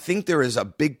I think there is a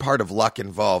big part of luck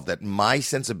involved, that my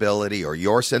sensibility or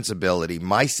your sensibility,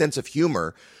 my sense of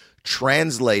humor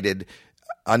translated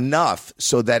enough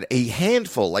so that a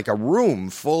handful, like a room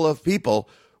full of people,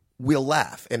 will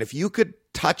laugh. And if you could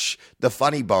touch the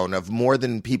funny bone of more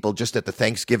than people just at the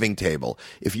Thanksgiving table,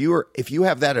 if you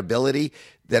have that ability,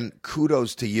 then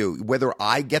kudos to you. Whether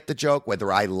I get the joke,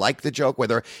 whether I like the joke,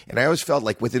 and I always felt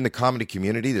like within the comedy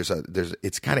community,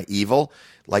 it's kind of evil.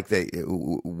 Like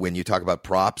when you talk about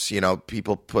props,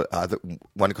 people put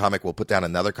one comic will put down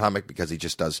another comic because he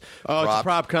just does. Oh, it's a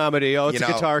prop comedy. Oh, it's a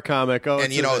guitar comic. Oh,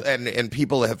 and and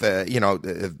people have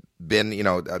have been,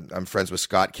 I'm friends with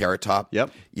Scott Carrot Top.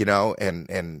 Yep.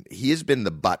 And he has been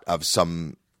the butt of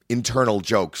some internal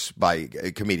jokes by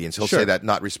comedians. He'll say that,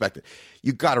 not respect it.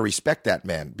 You got to respect that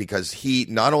man, because he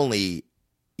not only,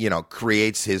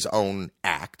 creates his own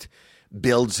act,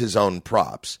 builds his own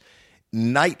props.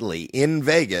 Nightly in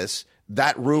Vegas,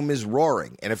 that room is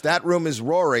roaring. And if that room is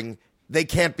roaring, they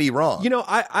can't be wrong.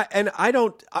 I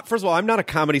don't. First of all, I'm not a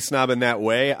comedy snob in that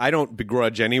way. I don't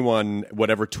begrudge anyone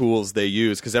whatever tools they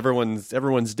use, because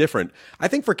everyone's different. I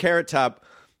think for Carrot Top,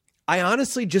 I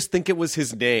honestly just think it was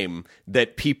his name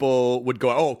that people would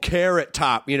go, "Oh, Carrot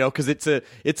Top," because it's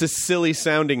a silly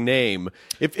sounding name.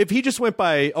 If he just went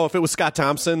by, if it was Scott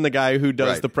Thompson, the guy who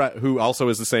does who also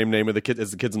is the same name as the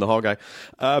Kids in the Hall guy,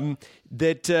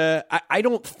 I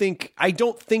don't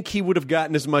think he would have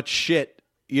gotten as much shit.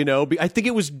 I think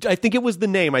it was the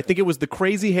name. I think it was the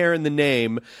crazy hair in the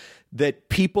name that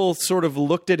people sort of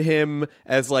looked at him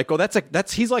as like,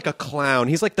 he's like a clown.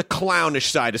 He's like the clownish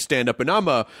side of stand up, and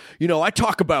I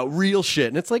talk about real shit.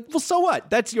 And it's like, well, so what?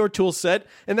 That's your tool set,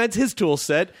 and that's his tool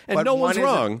set, and but no one's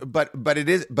wrong. But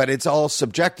it's all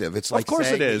subjective. It's like, of course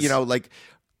saying, it is. Like,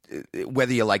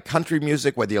 whether you like country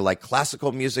music, whether you like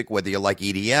classical music, whether you like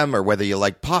EDM, or whether you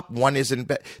like pop, one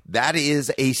isn't. That is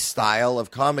a style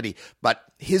of comedy. But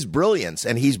his brilliance,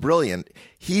 and he's brilliant,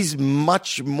 he's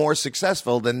much more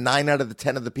successful than 9 out of the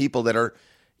 10 of the people that are,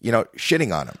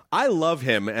 shitting on him. I love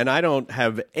him, and I don't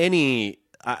have any.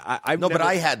 But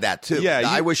I had that too. Yeah,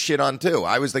 I was shit on too.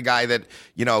 I was the guy that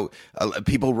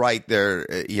people write their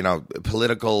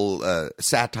political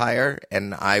satire,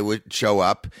 and I would show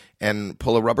up and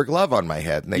pull a rubber glove on my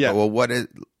head, and they go, "Well,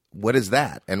 what is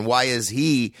that? And why is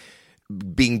he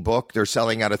being booked or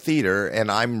selling out a theater,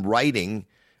 and I'm writing?"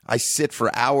 I sit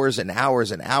for hours and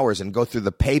hours and hours and go through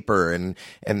the paper and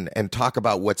talk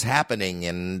about what's happening,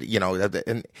 and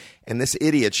and this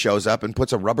idiot shows up and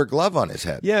puts a rubber glove on his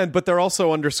head. Yeah, but they're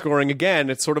also underscoring again.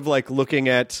 It's sort of like looking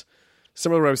at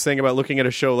similar to what I was saying about looking at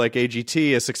a show like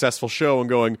AGT, a successful show, and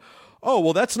going, "Oh,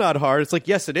 well, that's not hard." It's like,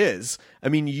 yes, it is. I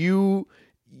mean,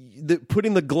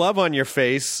 putting the glove on your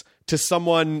face to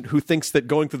someone who thinks that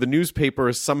going through the newspaper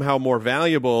is somehow more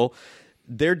valuable.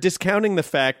 They're discounting the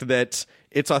fact that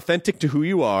it's authentic to who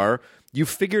you are. You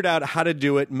figured out how to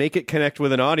do it, make it connect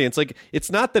with an audience. Like, it's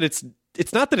not that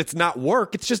it's not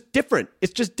work. It's just different.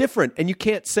 It's just different. And you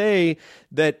can't say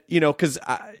that, because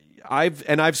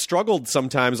I've struggled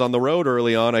sometimes on the road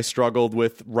early on. I struggled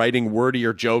with writing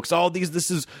wordier jokes. Oh,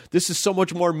 this is so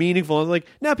much more meaningful. I was like,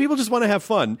 no, people just want to have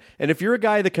fun. And if you're a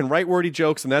guy that can write wordy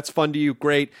jokes and that's fun to you,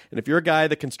 great. And if you're a guy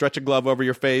that can stretch a glove over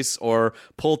your face or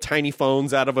pull tiny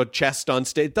phones out of a chest on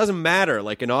stage, it doesn't matter.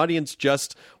 Like, an audience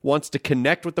just wants to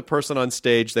connect with the person on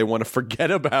stage. They want to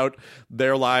forget about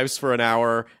their lives for an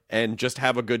hour and just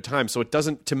have a good time. So it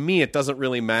doesn't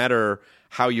really matter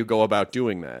how you go about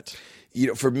doing that.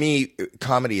 For me,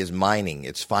 comedy is mining.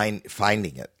 It's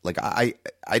finding it. Like, I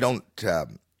don't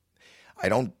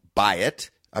buy it.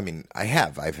 I mean,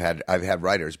 I've had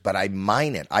writers, but I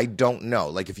mine it. I don't know.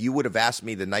 Like, if you would have asked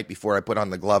me the night before I put on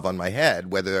the glove on my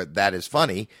head whether that is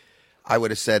funny, I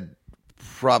would have said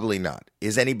probably not.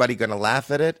 Is anybody going to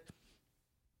laugh at it?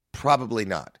 Probably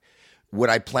not. Would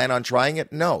I plan on trying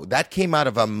it? No. That came out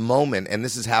of a moment, and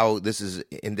this is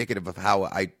indicative of how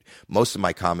most of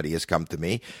my comedy has come to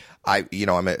me. I'm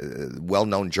a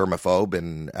well-known germaphobe,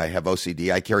 and I have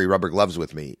OCD. I carry rubber gloves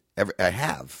with me. I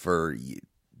have for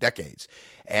decades.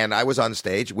 And I was on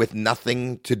stage with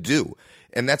nothing to do.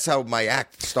 And that's how my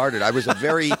act started. I was a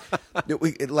very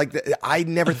I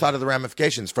never thought of the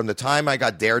ramifications. From the time I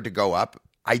got dared to go up,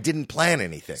 I didn't plan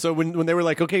anything. So when they were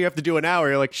like, okay, you have to do an hour,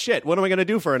 you're like, shit, what am I going to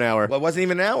do for an hour? Well, it wasn't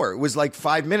even an hour. It was like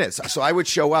 5 minutes. So I would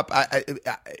show up.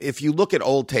 If you look at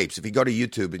old tapes, if you go to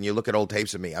YouTube and you look at old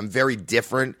tapes of me, I'm very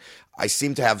different. I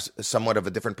seem to have somewhat of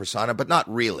a different persona, but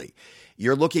not really.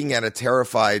 You're looking at a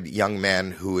terrified young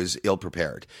man who is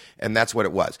ill-prepared. And that's what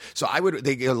it was. So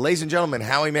they go, ladies and gentlemen,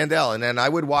 Howie Mandel. And then I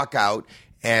would walk out,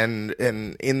 and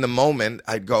in the moment,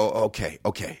 I'd go, okay.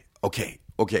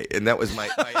 And that was my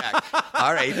act.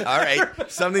 All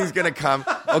right. Something's going to come.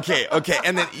 Okay.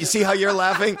 And then you see how you're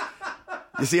laughing?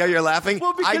 You see how you're laughing?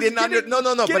 Well, because I didn't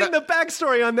No. Getting the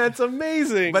backstory on that's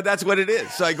amazing. But that's what it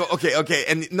is. So I go, okay.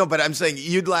 And no, but I'm saying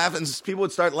you'd laugh and people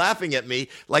would start laughing at me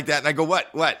like that. And I go,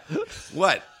 what?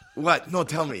 No,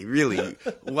 tell me, really.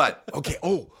 What? Okay.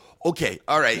 okay,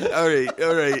 all right.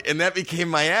 And that became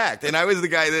my act. And I was the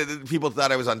guy that people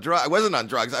thought I was on drugs. I wasn't on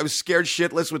drugs. I was scared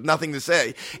shitless with nothing to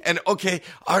say. And okay,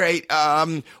 all right.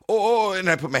 And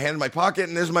I put my hand in my pocket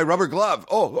and there's my rubber glove.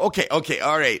 Oh, okay,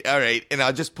 all right. And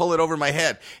I'll just pull it over my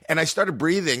head. And I started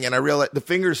breathing and I realized the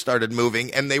fingers started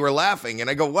moving and they were laughing. And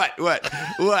I go, what?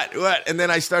 And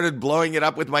then I started blowing it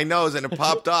up with my nose and it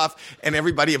popped off and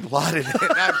everybody applauded.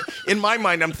 And in my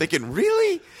mind, I'm thinking,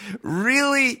 really?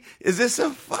 Is this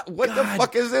what the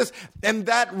fuck is this? And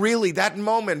that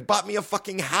moment bought me a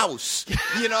fucking house.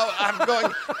 You know,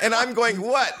 I'm going,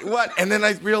 what? And then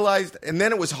I realized, and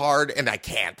then it was hard and I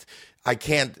can't,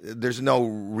 there's no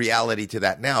reality to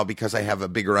that now because I have a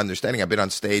bigger understanding. I've been on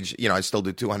stage, you know, I still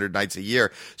do 200 nights a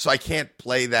year. So I can't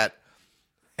play that.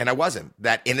 And I wasn't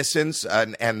that innocence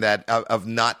and that of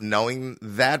not knowing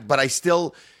that, but I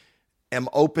still am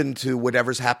open to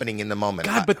whatever's happening in the moment.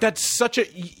 God, but that's such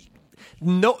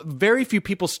very few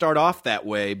people start off that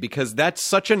way because that is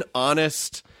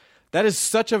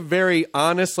such a very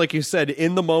honest, like you said,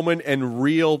 in the moment and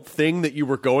real thing that you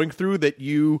were going through that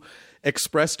you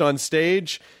expressed on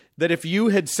stage. That if you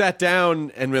had sat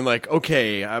down and been like,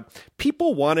 okay,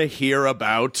 people want to hear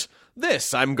about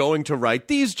this. I'm going to write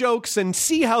these jokes and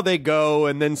see how they go,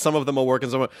 and then some of them will work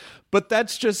and some. But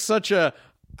that's just such a.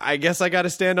 I guess I got to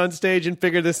stand on stage and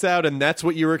figure this out, and that's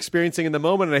what you were experiencing in the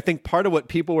moment. And I think part of what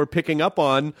people were picking up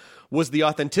on was the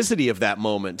authenticity of that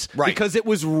moment, right? Because it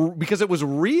was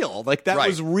real, like that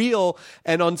was real,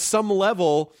 and on some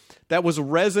level, that was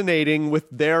resonating with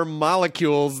their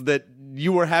molecules that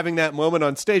you were having that moment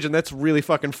on stage, and that's really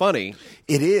fucking funny.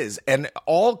 It is, and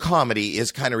all comedy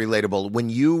is kind of relatable. When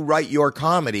you write your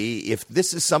comedy, if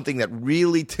this is something that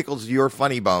really tickles your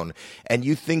funny bone, and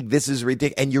you think this is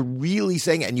ridiculous, and you're really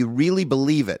saying it, and you really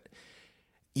believe it,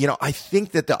 you know, I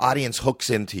think that the audience hooks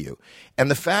into you.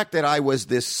 And the fact that I was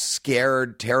this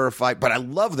scared, terrified, but I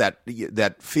love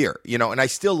that fear, you know, and I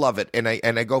still love it. And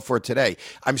I go for it today.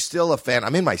 I'm still a fan.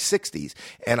 I'm in my 60s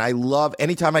and I love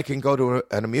anytime I can go to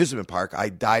an amusement park, I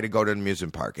die to go to an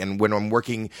amusement park. And when I'm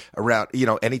working around, you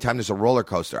know, anytime there's a roller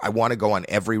coaster, I want to go on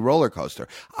every roller coaster.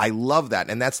 I love that.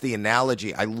 And that's the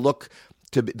analogy. I look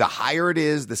to the higher it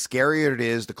is, the scarier it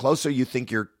is, the closer you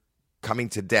think you're coming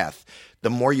to death, the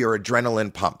more your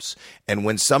adrenaline pumps. And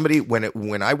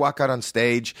when I walk out on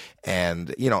stage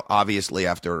and, you know, obviously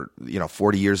after, you know,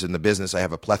 40 years in the business, I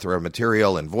have a plethora of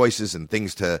material and voices and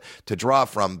things to draw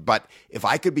from. But if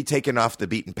I could be taken off the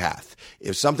beaten path,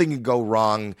 if something could go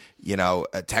wrong, you know,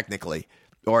 technically,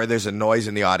 or there's a noise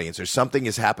in the audience or something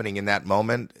is happening in that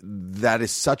moment, that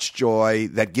is such joy,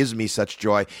 that gives me such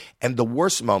joy. And the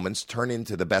worst moments turn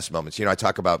into the best moments. You know, I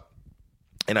talk about,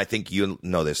 and I think you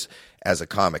know this as a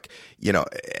comic, you know,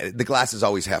 the glass is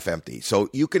always half empty. So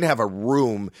you can have a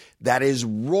room that is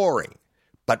roaring,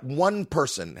 but one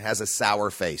person has a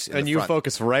sour face in the front. And you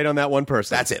focus right on that one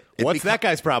person. That's it. What's that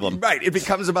guy's problem? Right. It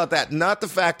becomes about that. Not the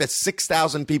fact that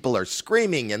 6,000 people are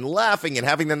screaming and laughing and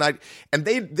having the night, and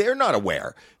they're not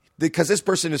aware. Because this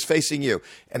person is facing you.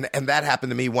 And that happened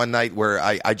to me one night where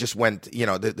I just went, you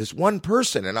know, there's one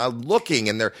person and I'm looking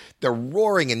and they're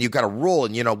roaring and you got to roll.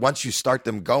 And, you know, once you start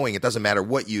them going, it doesn't matter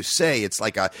what you say. It's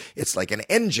like an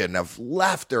engine of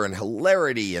laughter and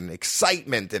hilarity and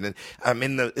excitement. And I'm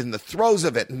in the throes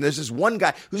of it. And there's this one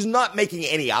guy who's not making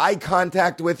any eye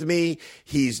contact with me.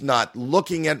 He's not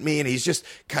looking at me and he's just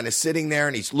kind of sitting there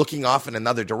and he's looking off in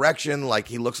another direction. Like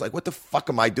he looks like, what the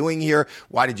fuck am I doing here?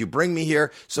 Why did you bring me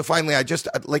here? So finally, I just,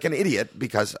 like an idiot,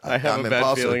 because I have I'm a bad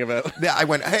impulsive. feeling about. Yeah, I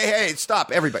went, hey, stop,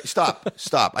 everybody,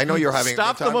 stop. I know you're having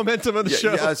stop a good time. the momentum of the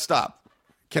show. Yeah, stop.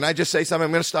 Can I just say something?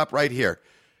 I'm going to stop right here.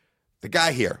 The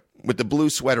guy here with the blue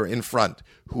sweater in front,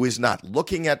 who is not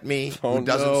looking at me, who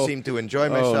doesn't seem to enjoy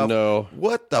myself. Oh, no.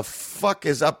 What the fuck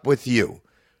is up with you?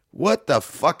 What the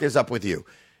fuck is up with you?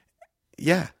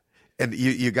 Yeah, and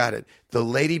you got it. The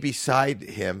lady beside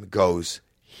him goes,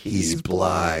 he's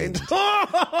blind.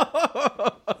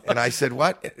 And I said,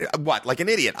 what? Like an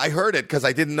idiot. I heard it because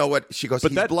I didn't know what. She goes,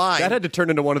 he's blind. That had to turn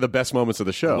into one of the best moments of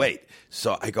the show. Wait.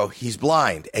 So I go, he's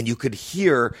blind. And you could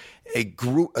hear a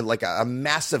group, like a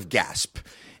massive gasp.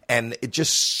 And it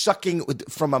just sucking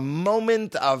from a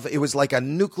moment of, it was like a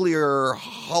nuclear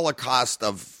holocaust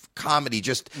of comedy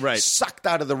just sucked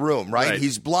out of the room, right?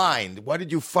 He's blind. What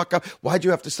did you fuck up? Why'd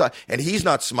you have to stop? And he's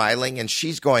not smiling, and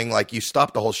she's going like, you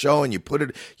stopped the whole show, and you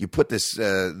put this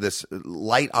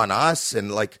light on us,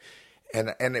 and like,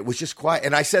 and it was just quiet.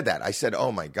 And I said that. I said,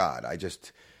 oh my God, I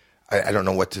don't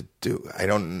know what to do. I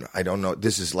don't know.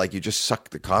 This is like, you just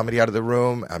sucked the comedy out of the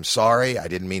room. I'm sorry. I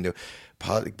didn't mean to.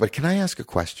 But can I ask a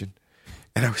question?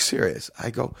 And I was serious.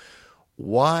 I go,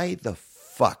 why the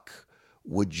fuck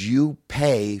would you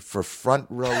pay for front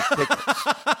row tickets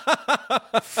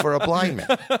for a blind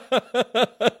man?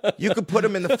 You could put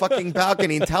him in the fucking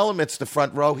balcony and tell him it's the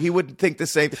front row. He would think the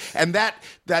same. And that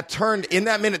turned, in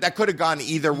that minute, that could have gone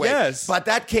either way. Yes. But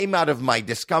that came out of my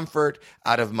discomfort,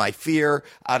 out of my fear,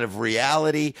 out of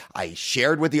reality. I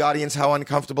shared with the audience how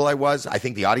uncomfortable I was. I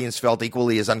think the audience felt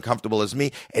equally as uncomfortable as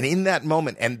me. And in that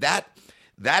moment, and that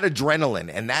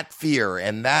adrenaline and that fear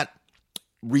and that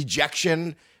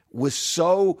rejection was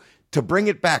so, to bring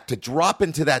it back, to drop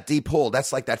into that deep hole,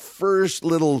 that's like that first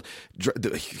little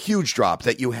huge drop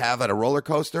that you have at a roller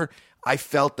coaster. I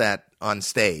felt that on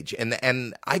stage,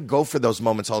 and I go for those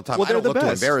moments all the time. Well, I don't look best.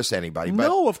 to embarrass anybody. But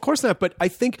No, of course not. But I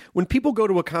think when people go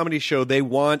to a comedy show, they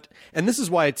want, and this is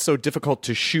why it's so difficult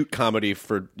to shoot comedy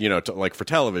for for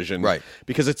television, right?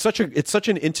 Because it's such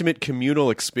an intimate communal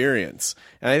experience.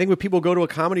 And I think when people go to a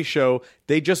comedy show,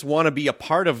 they just want to be a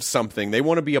part of something. They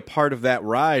want to be a part of that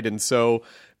ride, and so.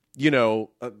 A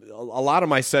lot of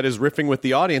my set is riffing with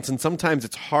the audience, and sometimes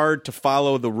it's hard to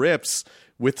follow the riffs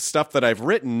with stuff that I've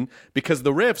written because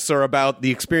the riffs are about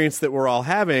the experience that we're all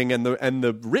having, and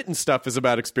the written stuff is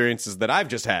about experiences that I've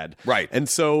just had. Right. And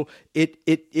so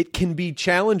it can be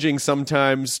challenging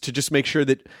sometimes to just make sure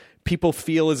that people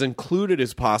feel as included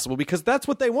as possible because that's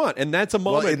what they want, and that's a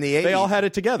moment in the 80s, they all had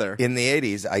it together. In the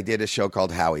 80s, I did a show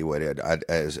called Hollywood. I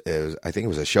think it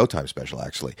was a Showtime special,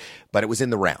 actually, but it was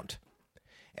in the round.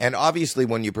 And obviously,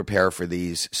 when you prepare for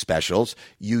these specials,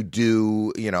 you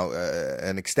do,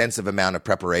 an extensive amount of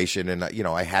preparation. And,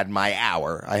 I had my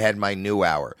hour. I had my new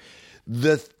hour.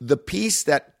 The piece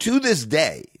that, to this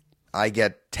day, I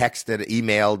get texted,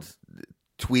 emailed,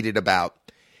 tweeted about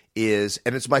is,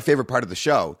 and it's my favorite part of the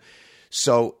show.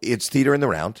 So it's theater in the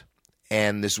round.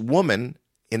 And this woman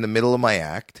in the middle of my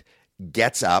act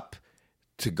gets up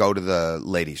to go to the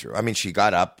ladies' room. I mean, she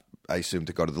got up. I assume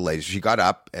to go to the ladies. She got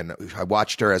up, and I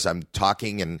watched her as I'm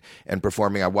talking and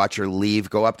performing. I watch her leave,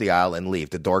 go up the aisle, and leave.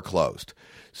 The door closed.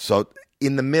 So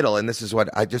in the middle, and this is what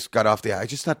I just got off the aisle. I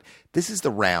just thought, this is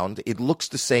the round. It looks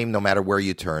the same no matter where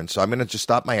you turn. So I'm going to just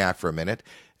stop my act for a minute.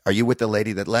 Are you with the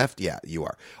lady that left? Yeah, you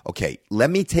are. Okay, let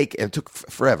me take, and it took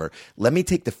forever, let me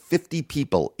take the 50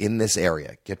 people in this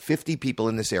area. Get 50 people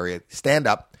in this area. Stand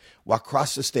up. Walk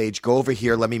across the stage, go over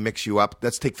here, let me mix you up.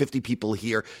 Let's take 50 people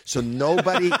here. So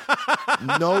nobody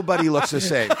looks the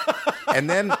same. And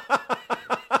then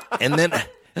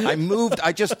I moved,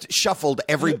 I just shuffled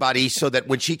everybody so that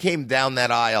when she came down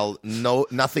that aisle,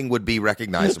 nothing would be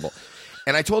recognizable.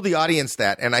 And I told the audience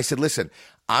that, and I said, listen,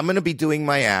 I'm going to be doing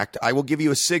my act. I will give you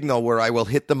a signal where I will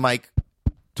hit the mic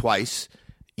twice,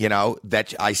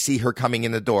 that I see her coming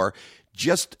in the door.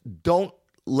 Just don't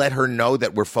let her know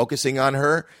that we're focusing on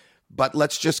her. But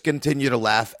let's just continue to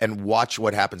laugh and watch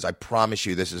what happens. I promise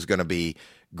you this is going to be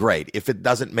great. If it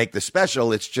doesn't make the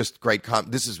special, it's just great.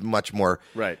 This is much more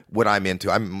what I'm into.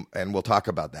 And we'll talk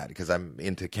about that because I'm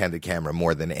into candid camera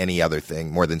more than any other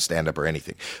thing, more than stand-up or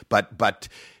anything. But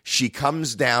she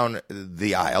comes down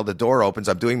the aisle. The door opens.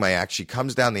 I'm doing my act. She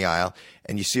comes down the aisle,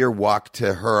 and you see her walk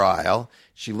to her aisle.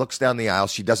 She looks down the aisle.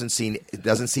 She doesn't see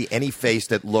any face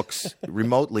that looks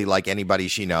remotely like anybody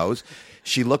she knows.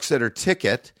 She looks at her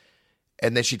ticket.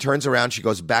 And then she turns around, she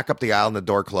goes back up the aisle, and the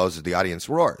door closes. The audience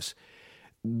roars.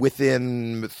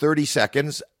 Within 30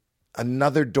 seconds,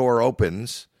 another door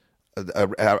opens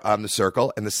on the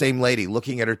circle, and the same lady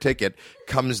looking at her ticket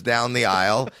comes down the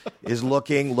aisle, is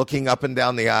looking up and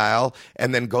down the aisle,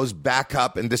 and then goes back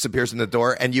up and disappears in the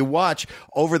door. And you watch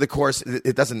over the course,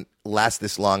 it doesn't last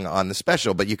this long on the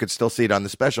special, but you could still see it on the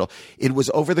special. It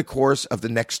was over the course of the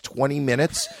next 20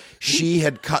 minutes. She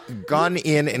had gone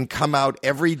in and come out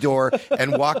every door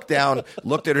and walked down,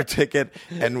 looked at her ticket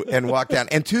and walked down.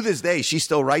 And to this day, she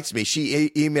still writes me. She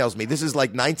emails me. This is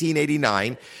like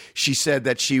 1989. She said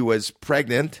that she was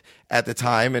pregnant at the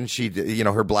time, and she,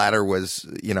 her bladder was,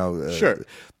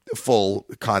 full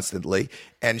constantly,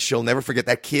 and she'll never forget.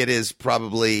 That kid is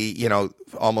probably,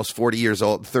 almost 40 years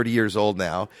old, 30 years old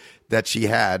now that she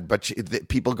had, but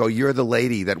people go, you're the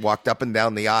lady that walked up and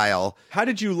down the aisle. How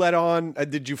did you let on?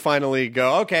 Did you finally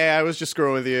go, okay, I was just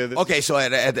screwing with you? Okay, so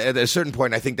at a certain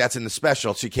point, I think that's in the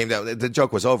special, she came down, the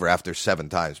joke was over after 7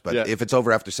 times, but if it's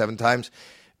over after 7 times,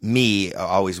 me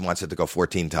always wants it to go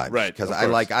 14 times. Right. Because I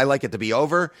like it to be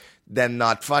over, then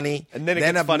not funny, and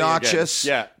then obnoxious,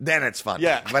 then it's funny.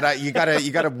 Yeah. But you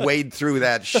gotta wade through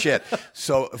that shit.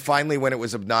 So finally, when it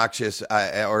was obnoxious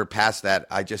or past that,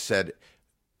 I just said,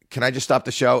 can I just stop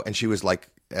the show? And she was like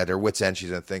at her wit's end. She's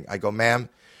in a thing. I go, ma'am,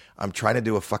 I'm trying to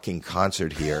do a fucking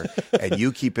concert here, and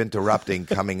you keep interrupting,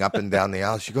 coming up and down the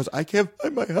aisle. She goes, I can't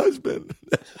find my husband.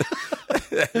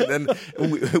 And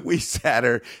then we sat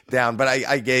her down, but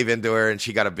I gave into her, and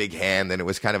she got a big hand, and it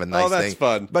was kind of a nice thing. that's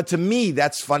fun. But to me,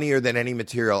 that's funnier than any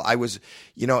material. I was,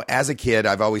 as a kid,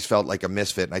 I've always felt like a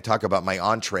misfit, and I talk about my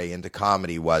entree into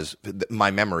comedy was,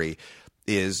 my memory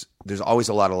is there's always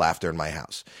a lot of laughter in my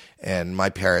house. And my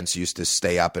parents used to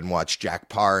stay up and watch Jack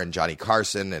Parr and Johnny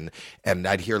Carson, and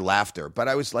I'd hear laughter. But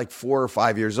I was like 4 or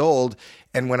 5 years old,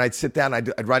 and when I'd sit down,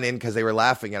 I'd run in because they were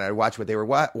laughing, and I'd watch what they were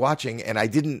watching, and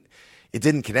it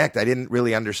didn't connect. I didn't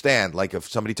really understand. Like if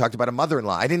somebody talked about a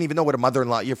mother-in-law, I didn't even know what a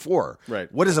mother-in-law you're for.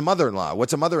 Right. What is a mother-in-law?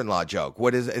 What's a mother-in-law joke?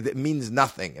 It means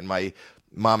nothing. And my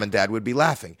mom and dad would be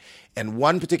laughing. And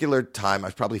one particular time, I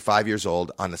was probably 5 years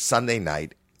old, on a Sunday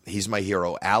night, he's my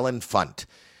hero, Alan Funt,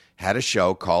 had a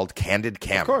show called Candid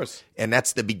Camera. Of course. And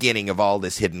that's the beginning of all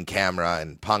this hidden camera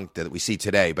and punk that we see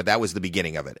today. But that was the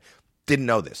beginning of it. Didn't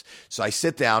know this. So I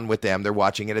sit down with them. They're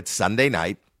watching it. It's Sunday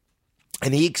night.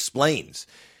 And he explains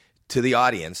to the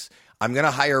audience, I'm going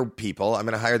to hire people. I'm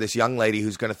going to hire this young lady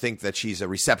who's going to think that she's a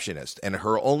receptionist. And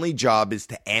her only job is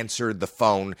to answer the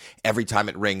phone every time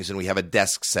it rings. And we have a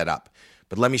desk set up.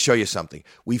 But let me show you something.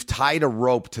 We've tied a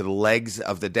rope to the legs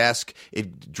of the desk.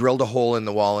 It drilled a hole in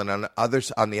the wall. And on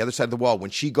the other side of the wall,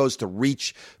 when she goes to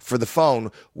reach for the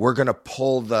phone, we're going to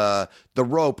pull the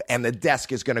rope, and the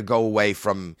desk is going to go away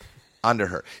from under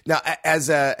her. Now, as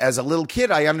a little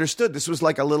kid, I understood this was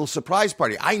like a little surprise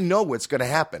party. I know what's going to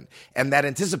happen. And that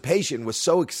anticipation was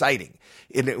so exciting.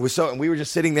 And we were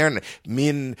just sitting there, and me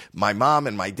and my mom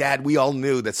and my dad, we all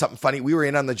knew that something funny. We were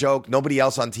in on the joke. Nobody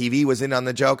else on TV was in on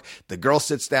the joke. The girl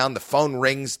sits down, the phone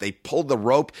rings, they pull the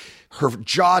rope. Her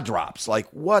jaw drops like,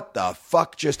 what the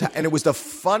fuck just happened? And it was the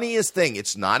funniest thing.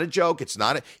 It's not a joke. It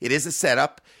is a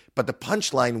setup, but the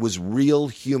punchline was real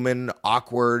human,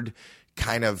 awkward,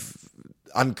 kind of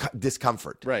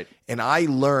discomfort. Right. And I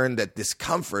learned that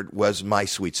discomfort was my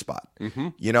sweet spot.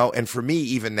 Mm-hmm. And for me,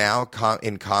 even now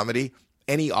in comedy,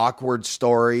 any awkward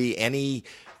story, any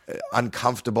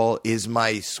uncomfortable is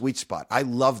my sweet spot. I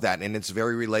love that, and it's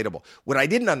very relatable. What I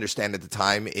didn't understand at the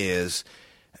time is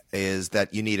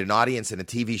that you need an audience and a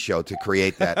TV show to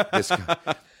create that.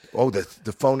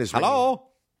 The phone is ringing. Hello?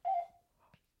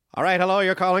 All right, hello,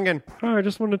 you're calling in. Hi, I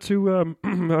just wanted to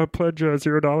pledge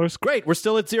 $0. Great, we're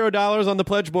still at $0 on the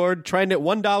pledge board. Trying to hit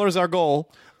 $1 is our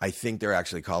goal. I think they're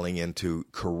actually calling in to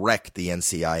correct the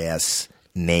NCIS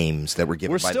names that were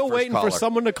given by the first caller. We're still waiting for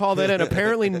someone to call that in.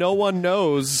 Apparently no one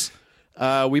knows.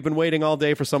 We've been waiting all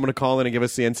day for someone to call in and give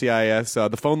us the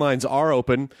NCIS. The phone lines are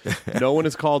open. No one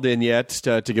has called in yet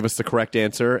to give us the correct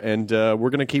answer, and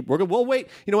we'll wait.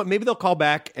 You know what? Maybe they'll call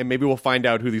back, and maybe we'll find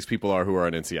out who these people are who are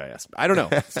on NCIS. I don't know.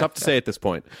 It's tough to say at this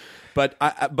point. But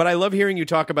I love hearing you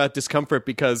talk about discomfort,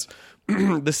 because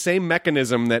the same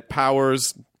mechanism that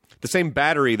powers, the same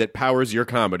battery that powers your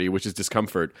comedy, which is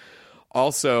discomfort,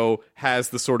 also has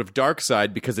the sort of dark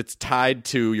side because it's tied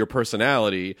to your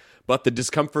personality. But the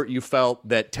discomfort you felt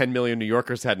that 10 million New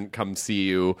Yorkers hadn't come see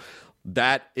you,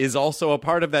 that is also a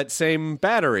part of that same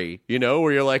battery,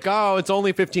 where you're like, oh, it's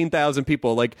only 15,000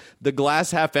 people. Like the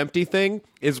glass half empty thing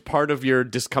is part of your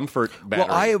discomfort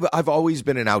battery. Well, I've always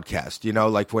been an outcast,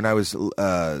 like when I was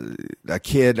a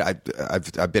kid,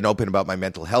 I've been open about my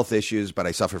mental health issues, but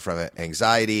I suffer from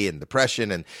anxiety and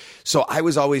depression. And so I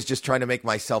was always just trying to make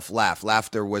myself laugh.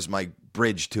 Laughter was my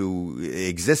bridge to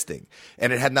existing.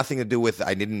 And it had nothing to do with,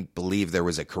 I didn't believe there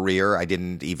was a career. I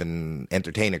didn't even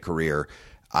entertain a career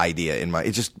idea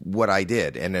it's just what I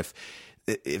did. And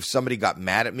if somebody got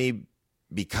mad at me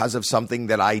because of something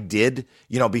that I did,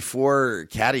 before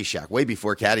Caddyshack, way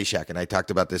before Caddyshack, and I talked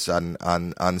about this on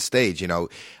stage, I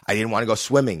didn't want to go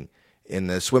swimming in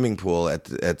the swimming pool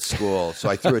at school, so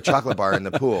I threw a chocolate bar in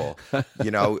the pool,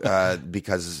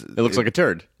 because it looks like a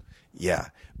turd. Yeah.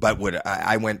 But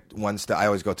I went one step. I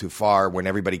always go too far. When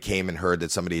everybody came and heard that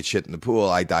somebody had shit in the pool,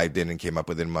 I dived in and came up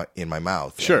with it in my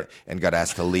mouth. Sure. And got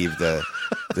asked to leave the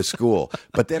school.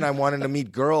 But then I wanted to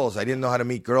meet girls. I didn't know how to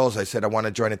meet girls. I said I want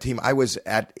to join a team.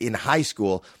 In high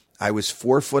school, I was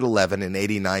 4'11" and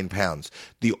 89 pounds.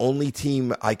 The only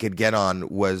team I could get on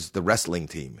was the wrestling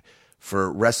team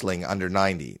for wrestling under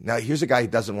 90. Now, here's a guy who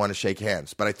doesn't want to shake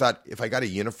hands. But I thought, if I got a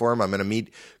uniform, I'm going to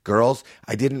meet girls.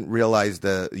 I didn't realize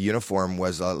the uniform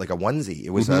was like a onesie. It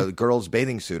was a girl's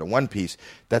bathing suit, a one piece.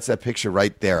 That's that picture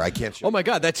right there. I can't show. Oh, my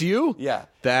God. That's you? Yeah.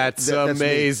 That's Me.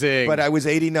 amazing. But I was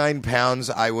 89 pounds.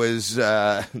 I was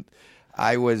the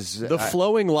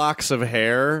flowing locks of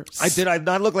hair. Did I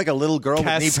not look like a little girl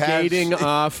cascading with knee pads?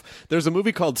 off? There's a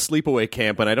movie called Sleepaway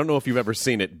Camp, and I don't know if you've ever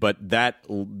seen it, but that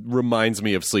reminds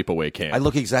me of Sleepaway Camp. I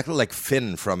look exactly like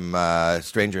Finn from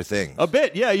Stranger Things. A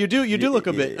bit, yeah, you do. You do look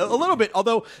a bit, a little bit.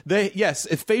 Although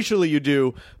facially you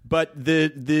do, But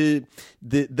the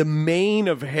mane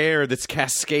of hair that's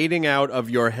cascading out of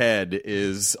your head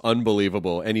is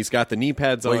unbelievable. And he's got the knee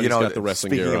pads on. Well, He's got the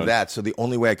wrestling gear on. Speaking of that, so the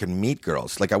only way I could meet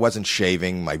girls, like I wasn't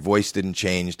shaving, my voice didn't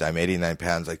change. I'm 89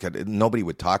 pounds. Nobody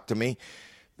would talk to me.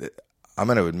 I'm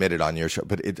going to admit it on your show,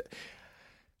 but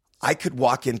I could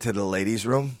walk into the ladies'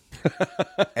 room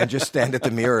and just stand at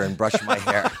the mirror and brush my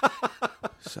hair.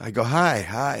 So I go,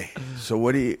 hi. So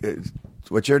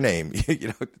what's your name?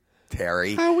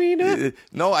 Terry. Howina?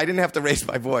 No, I didn't have to raise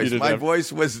my voice. My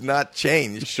voice was not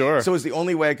changed. Sure. So it was the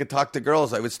only way I could talk to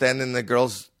girls. I would stand in the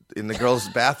girls'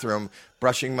 bathroom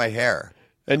brushing my hair.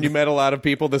 And you met a lot of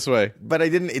people this way. But I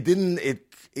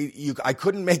I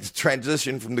couldn't make the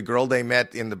transition from the girl they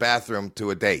met in the bathroom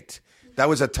to a date. That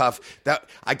was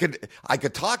I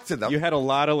could talk to them. You had a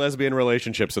lot of lesbian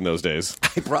relationships in those days.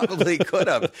 I probably could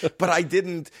have, but I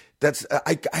didn't.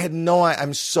 I had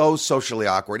I'm so socially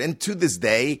awkward. And to this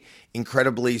day,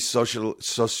 incredibly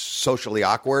socially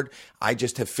awkward. I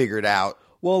just have figured out.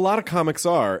 Well, a lot of comics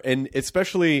are, and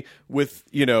especially with,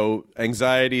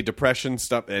 anxiety, depression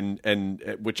stuff, and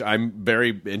which I'm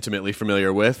very intimately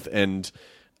familiar with, and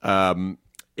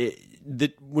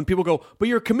when people go, but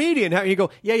you're a comedian, how you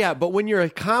go, yeah, but when you're a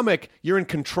comic, you're in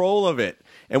control of it.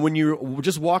 And when you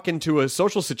just walk into a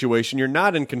social situation, you're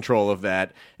not in control of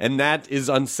that. And that is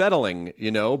unsettling,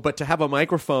 But to have a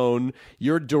microphone,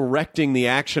 you're directing the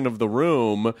action of the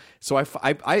room. So I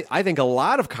think a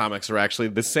lot of comics are actually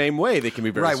the same way. They can be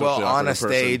very socially awkward on a person.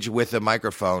 stage with a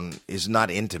microphone is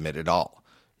not intimate at all.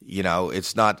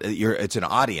 It's not. It's an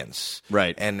audience,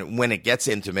 right? And when it gets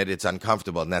intimate, it's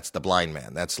uncomfortable, and that's the blind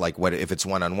man. That's like if it's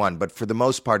one-on-one. But for the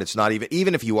most part, it's not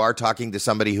even if you are talking to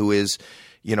somebody who is,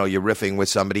 you're riffing with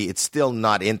somebody, it's still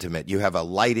not intimate. You have a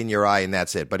light in your eye, and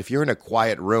that's it. But if you're in a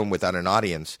quiet room without an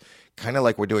audience, kind of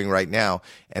like we're doing right now,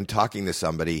 and talking to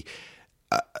somebody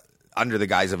under the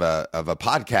guise of a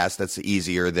podcast, that's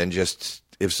easier than just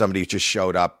if somebody just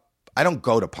showed up. I don't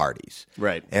go to parties.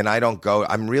 Right. And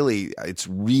it's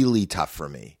really tough for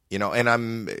me, and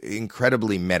I'm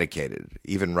incredibly medicated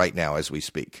even right now as we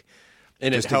speak.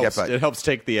 And it helps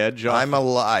take the edge off. I'm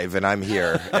alive and I'm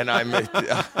here and I'm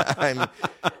But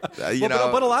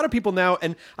a lot of people now,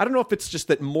 and I don't know if it's just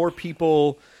that more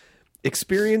people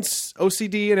experience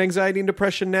OCD and anxiety and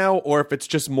depression now, or if it's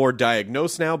just more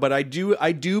diagnosed now, but I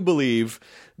do believe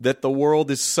that the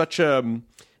world is such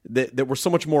that we're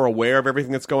so much more aware of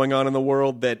everything that's going on in the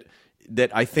world that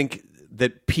I think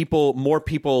that more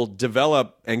people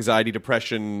develop anxiety,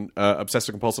 depression,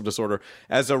 obsessive compulsive disorder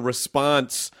as a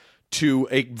response to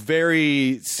a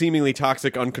very seemingly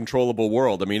toxic, uncontrollable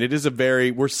world. I mean, it is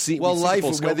life,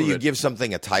 whether you give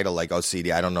something a title like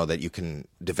OCD, I don't know that you can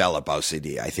develop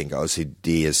OCD. I think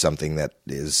OCD is something that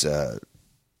is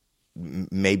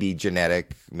maybe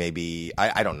genetic, maybe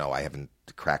I don't know. I haven't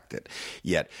cracked it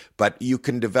yet, but you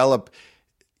can develop,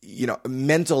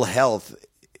 mental health.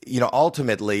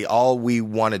 Ultimately, all we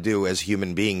want to do as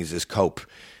human beings is cope.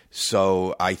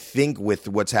 So I think with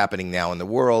what's happening now in the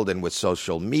world and with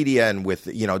social media and with,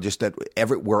 just that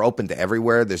we're open to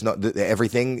everywhere. There's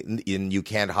everything and you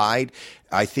can't hide.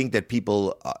 I think that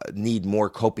people need more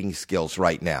coping skills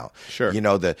right now. Sure.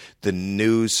 The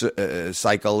news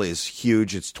cycle is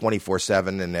huge. It's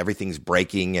 24/7 and everything's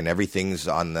breaking and everything's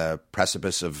on the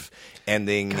precipice of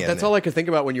ending. God, that's all I could think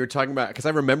about when you were talking about, because I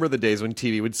remember the days when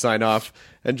TV would sign off,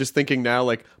 and just thinking now,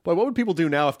 like, boy, what would people do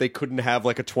now if they couldn't have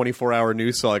like a 24-hour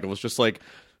news cycle? It was just like,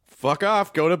 fuck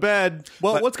off, go to bed.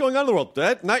 Well, what's going on in the world?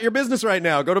 That's not your business right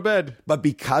now. Go to bed. But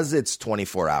because it's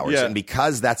 24 hours and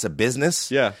because that's a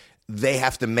business, they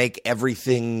have to make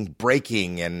everything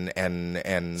breaking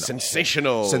and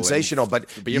sensational. But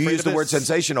you use the word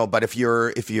sensational. But if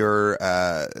you're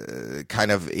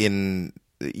kind of in,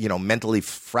 mentally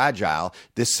fragile,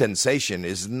 this sensation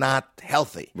is not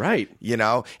healthy. Right.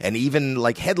 And even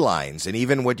like headlines and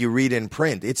even what you read in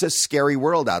print, it's a scary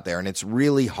world out there, and it's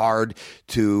really hard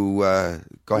to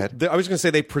go ahead. I was going to say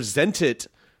they present it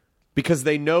because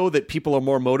they know that people are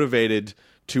more motivated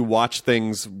to watch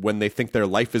things when they think their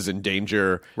life is in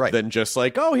danger than just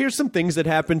like, oh, here's some things that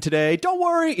happened today. Don't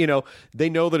worry. They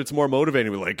know that it's more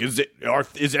motivating. We're like, is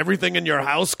everything in your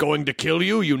house going to kill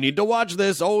you? You need to watch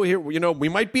this. Oh, here, we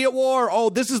might be at war. Oh,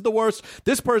 this is the worst.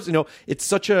 This person, it's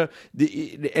such and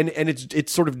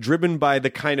it's sort of driven by the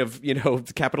kind of,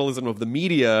 capitalism of the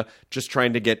media, just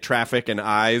trying to get traffic and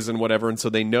eyes and whatever. And so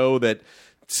they know that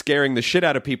scaring the shit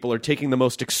out of people or taking the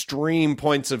most extreme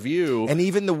points of view. And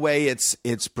even the way it's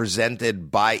presented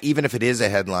by, even if it is a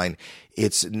headline,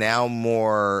 it's now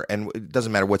more, and it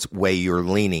doesn't matter what way you're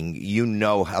leaning, you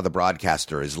know how the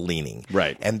broadcaster is leaning.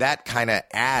 Right. And that kind of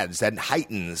adds, that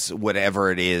heightens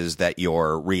whatever it is that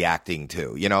you're reacting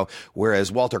to, you know,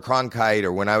 whereas Walter Cronkite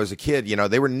or when I was a kid, you know,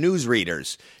 they were news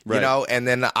readers, you know, and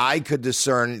then I could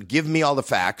discern, give me all the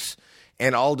facts,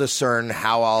 and I'll discern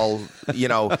how I'll, you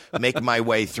know, make my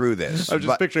way through this. I was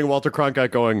just picturing Walter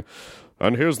Cronkite going,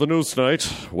 and here's the news tonight.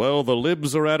 Well, the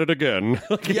libs are at it again.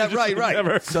 Yeah,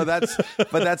 right. So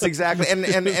that's exactly, and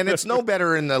it's no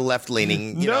better in the left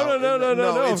leaning.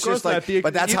 No. It's just like,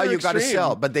 but that's how you got to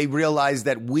sell. But they realize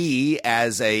that we,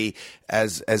 as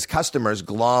customers,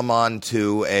 glom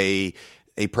onto a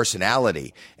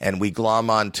personality, and we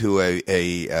glom onto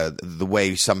the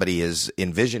way somebody is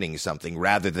envisioning something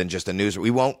rather than just a news. We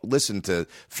won't listen to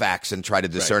facts and try to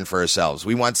discern for ourselves.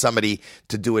 We want somebody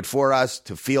to do it for us,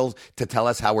 to tell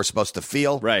us how we're supposed to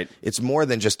feel. Right. It's more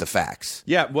than just the facts.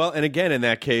 Yeah, well, and again, in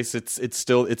that case, it's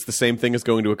the same thing as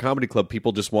going to a comedy club.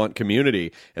 People just want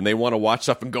community, and they want to watch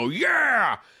stuff and go,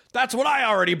 yeah, that's what I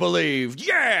already believed.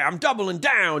 Yeah, I'm doubling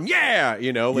down. Yeah,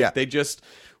 you know, like they just.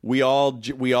 We all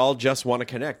just want to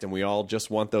connect, and we all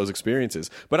just want those experiences.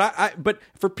 But but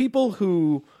for people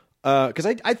who, because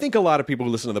I think a lot of people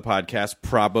who listen to the podcast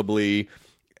probably,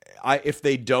 if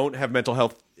they don't have mental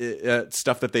health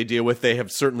stuff that they deal with, they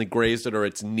have certainly grazed it or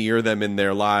it's near them in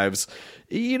their lives.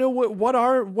 You know, what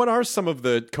are some of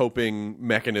the coping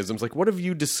mechanisms? Like, what have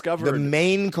you discovered? The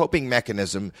main coping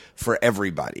mechanism for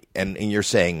everybody, and you're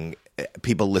saying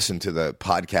people listen to the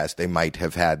podcast, they might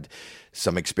have had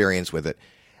some experience with it.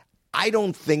 I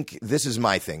don't think this is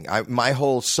my thing. My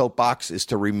whole soapbox is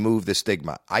to remove the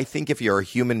stigma. I think if you're a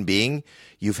human being,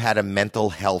 you've had a mental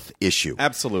health issue.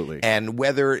 Absolutely. And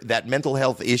whether that mental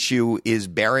health issue is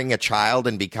bearing a child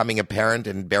and becoming a parent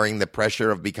and bearing the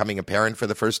pressure of becoming a parent for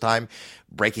the first time,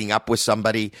 breaking up with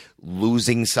somebody,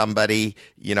 losing somebody,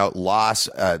 you know, loss,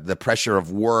 the pressure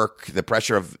of work, the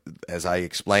pressure of, as I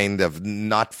explained, of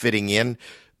not fitting in.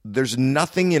 There's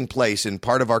nothing in place in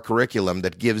part of our curriculum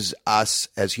that gives us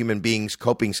as human beings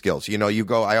coping skills. You know,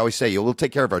 I always say, we'll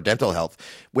take care of our dental health.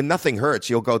 When nothing hurts,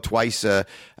 you'll go twice a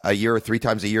year or 3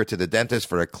 times a year to the dentist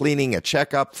for a cleaning, a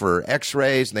checkup, for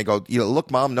x-rays. And they go,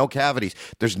 look, Mom, no cavities.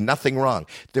 There's nothing wrong.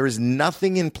 There is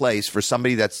nothing in place for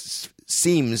somebody that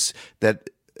seems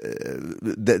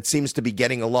to be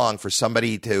getting along, for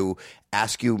somebody to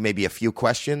ask you maybe a few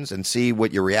questions and see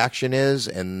what your reaction is,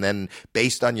 and then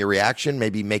based on your reaction,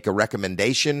 maybe make a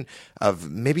recommendation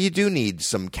of maybe you do need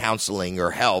some counseling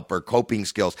or help or coping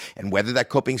skills. And whether that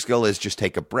coping skill is just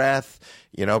take a breath,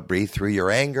 you know, breathe through your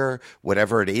anger,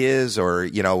 whatever it is, or,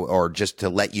 you know, or just to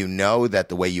let you know that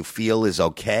the way you feel is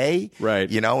okay. Right.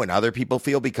 You know, and other people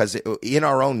feel, because in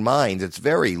our own minds, it's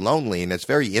very lonely and it's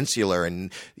very insular,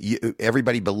 and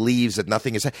everybody believes that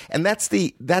nothing is, and that's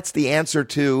the answer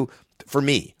to, for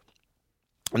me,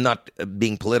 I'm not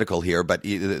being political here, but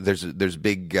there's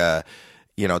big,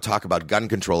 talk about gun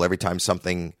control every time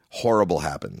something horrible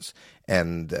happens.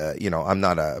 And, I'm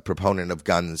not a proponent of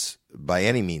guns by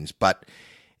any means, but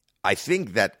I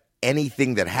think that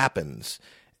anything that happens,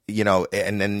 you know,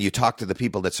 and then you talk to the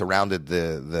people that surrounded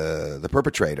the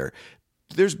perpetrator,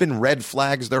 there's been red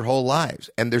flags their whole lives.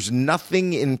 And there's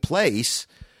nothing in place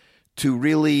to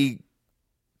really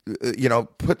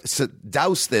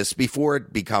douse this before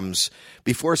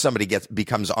somebody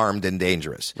becomes armed and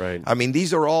dangerous. Right. I mean,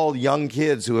 these are all young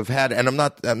kids who have had, and I'm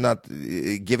not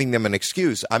giving them an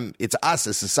excuse. It's us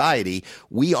as society.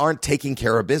 We aren't taking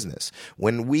care of business.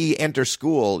 When we enter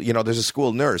school, you know, there's a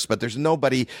school nurse, but there's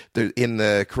nobody in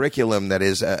the curriculum that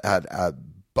is a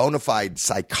bona fide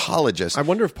psychologist. I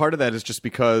wonder if part of that is just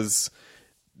because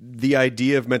the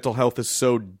idea of mental health is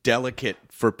so delicate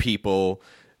for people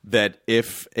that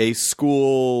if a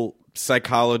school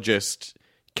psychologist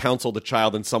counseled a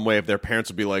child in some way, if their parents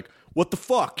would be like, what the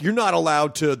fuck? You're not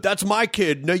allowed to. That's my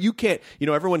kid. No, you can't. You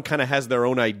know, everyone kind of has their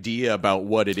own idea about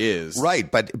what it is.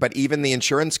 Right. But even the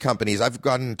insurance companies, I've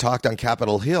gone and talked on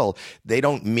Capitol Hill, they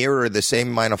don't mirror the same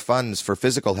amount of funds for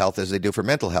physical health as they do for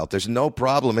mental health. There's no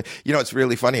problem. You know, it's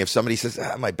really funny. If somebody says,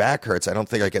 my back hurts, I don't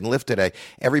think I can lift today,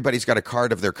 everybody's got a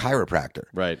card of their chiropractor.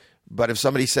 Right. But if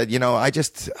somebody said,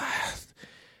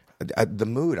 the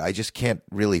mood, I just can't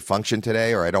really function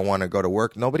today, or I don't want to go to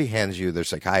work, nobody hands you their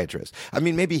psychiatrist. I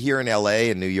mean, maybe here in LA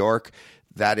and New York,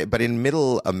 but in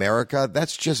middle America,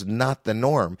 that's just not the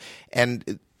norm.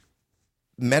 And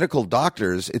medical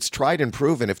doctors, it's tried and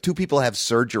proven. If two people have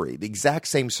surgery, the exact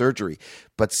same surgery,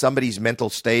 but somebody's mental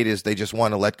state is they just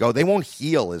want to let go, they won't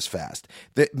heal as fast.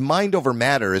 The mind over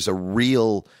matter is a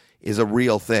real is a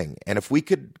real thing. And if we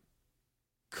could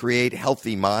create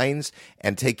healthy minds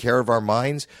and take care of our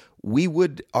minds,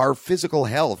 our physical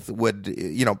health would,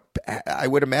 I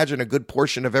would imagine a good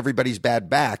portion of everybody's bad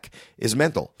back is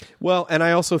mental. Well, and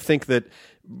I also think that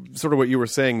sort of what you were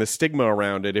saying, the stigma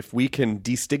around it, if we can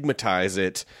destigmatize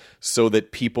it so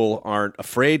that people aren't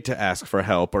afraid to ask for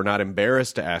help or not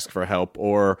embarrassed to ask for help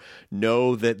or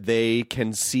know that they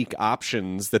can seek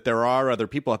options, that there are other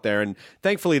people out there. And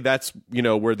thankfully that's,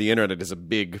 where the internet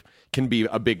can be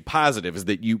a big positive, is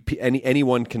that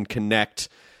anyone can connect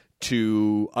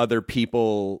to other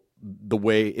people the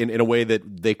way in a way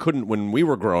that they couldn't when we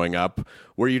were growing up,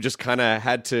 where you just kind of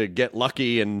had to get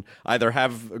lucky and either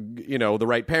have the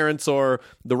right parents or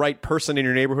the right person in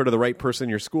your neighborhood or the right person in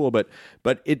your school. But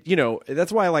it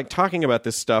that's why I like talking about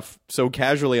this stuff so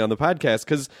casually on the podcast,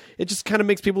 because it just kind of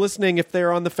makes people listening, if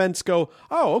they're on the fence, go,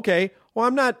 oh, okay, well,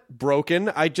 I'm not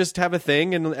broken, I just have a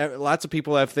thing, and lots of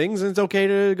people have things, and it's okay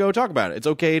to go talk about it. It's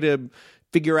okay to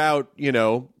figure out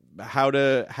how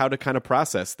to kind of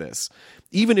process this.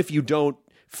 Even if you don't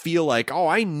feel like, oh,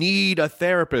 I need a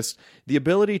therapist, the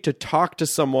ability to talk to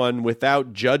someone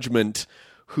without judgment,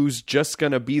 who's just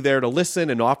going to be there to listen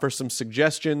and offer some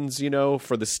suggestions,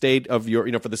 for the state of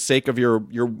your, for the sake of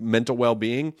your mental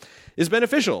well-being, is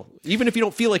beneficial. Even if you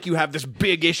don't feel like you have this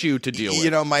big issue to deal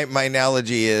with. My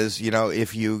analogy is,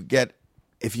 if you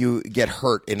get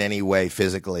hurt in any way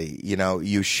physically,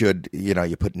 you should,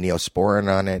 you put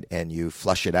Neosporin on it and you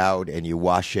flush it out and you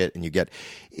wash it, and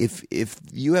if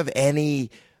you have any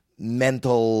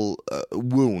mental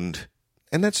wound,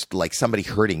 and that's like somebody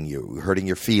hurting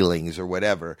your feelings or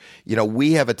whatever,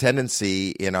 we have a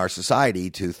tendency in our society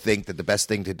to think that the best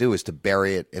thing to do is to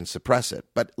bury it and suppress it.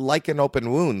 But like an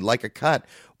open wound, like a cut,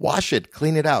 wash it,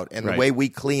 clean it out. And the way we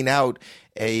clean out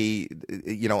a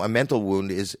mental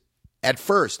wound is, at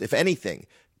first, if anything,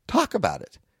 talk about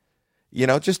it.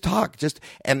 Just talk.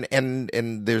 And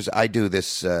I do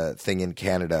this thing in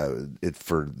Canada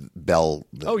for Bell.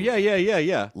 Oh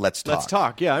yeah. Let's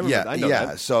talk. Yeah, I remember. I know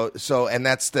that. So and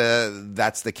that's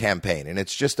the campaign, and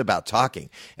it's just about talking,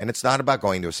 and it's not about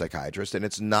going to a psychiatrist, and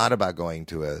it's not about going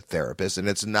to a therapist, and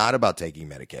it's not about taking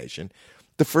medication.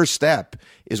 The first step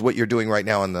is what you're doing right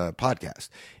now on the podcast,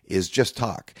 is just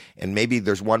talk. And maybe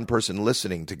there's one person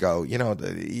listening to go,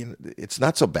 it's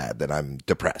not so bad that I'm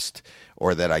depressed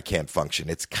or that I can't function.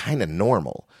 It's kind of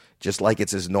normal. Just like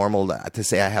it's as normal to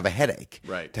say I have a headache.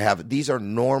 Right. These are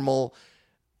normal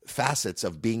facets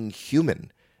of being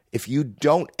human. If you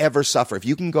don't ever suffer, if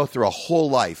you can go through a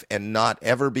whole life and not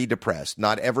ever be depressed,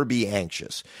 not ever be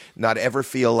anxious, not ever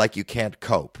feel like you can't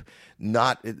cope,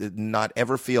 not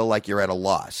ever feel like you're at a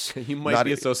loss. You might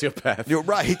be a sociopath. You're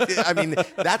right. I mean,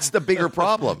 that's the bigger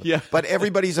problem. Yeah. But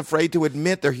everybody's afraid to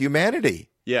admit their humanity.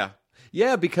 Yeah.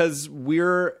 Yeah, because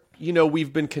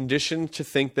we've been conditioned to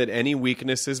think that any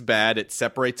weakness is bad. It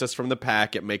separates us from the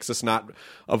pack. It makes us not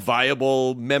a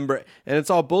viable member. And it's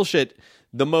all bullshit.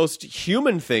 The most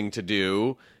human thing to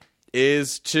do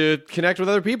is to connect with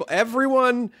other people.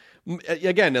 Everyone,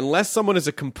 again, unless someone is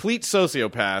a complete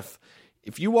sociopath,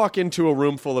 if you walk into a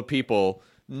room full of people,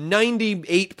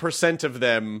 98% of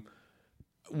them,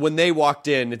 when they walked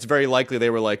in, it's very likely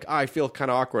they were like, I feel kind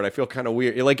of awkward. I feel kind of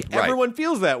weird. Everyone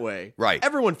feels that way. Right.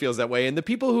 Everyone feels that way. And the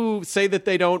people who say that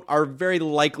they don't are very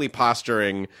likely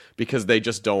posturing because they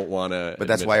just don't want to. But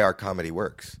that's why our comedy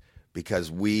works.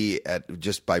 Because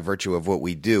just by virtue of what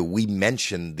we do, we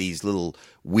mention these little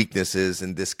weaknesses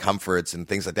and discomforts and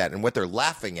things like that. And what they're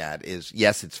laughing at is,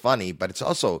 yes, it's funny, but it's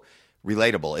also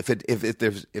relatable.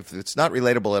 If it's not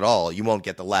relatable at all, you won't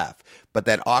get the laugh. But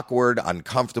that awkward,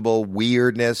 uncomfortable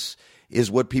weirdness is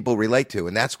what people relate to,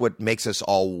 and that's what makes us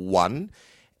all one,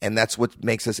 and that's what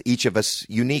makes us, each of us,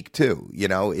 unique too.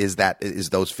 Is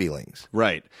those feelings.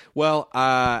 Right. Well,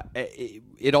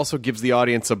 it also gives the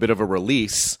audience a bit of a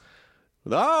release.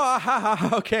 Oh,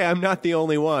 okay, I'm not the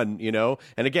only one.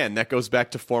 And again, that goes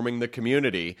back to forming the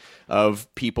community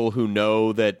of people who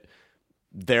know that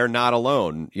they're not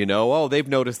alone, oh, they've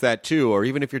noticed that too. Or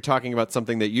even if you're talking about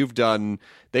something that you've done,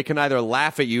 they can either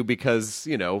laugh at you because,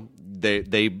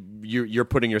 you're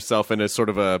putting yourself in a sort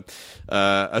of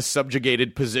a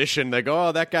subjugated position. They go,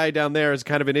 oh, that guy down there is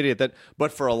kind of an idiot.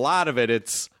 But for a lot of it,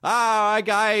 it's, I've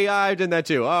done that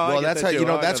too. Oh, well, that's how,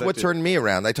 that's what turned me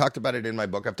around. I talked about it in my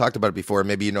book. I've talked about it before.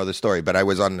 Maybe you know the story, but I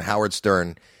was on Howard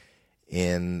Stern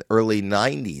in early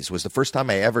 90s was the first time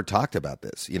I ever talked about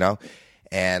this,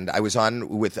 And I was on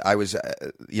with,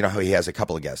 you know how he has a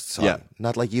couple of guests on. Yeah.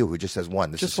 Not like you, who just has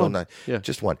one. This Just is so one. nice. Yeah.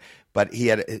 Just one. But he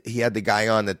had the guy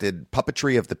on that did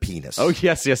puppetry of the penis. Oh,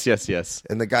 yes.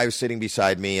 And the guy was sitting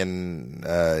beside me, and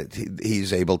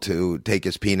he's able to take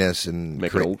his penis and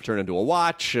Make it turn into a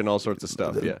watch and all sorts of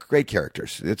stuff. Yeah. Great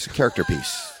characters. It's a character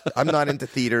piece. I'm not into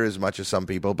theater as much as some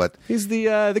people, but He's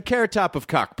the carrot top of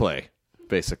cockplay,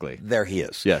 basically. there he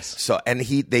is. Yes. So, and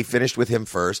they finished with him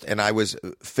first, and I was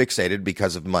fixated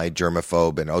because of my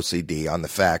germaphobe and OCD on the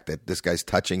fact that this guy's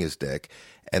touching his dick,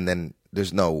 and then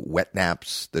there's no wet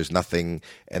naps, there's nothing,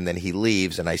 and then he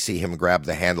leaves, and I see him grab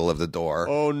the handle of the door.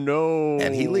 Oh, no.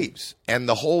 And he leaves. And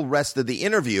the whole rest of the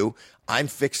interview, I'm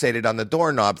fixated on the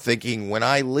doorknob, thinking, when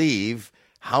I leave,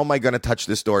 how am I going to touch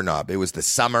this doorknob? It was the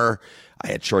summer. I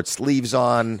had short sleeves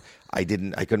on. I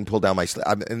couldn't pull down my sleeve.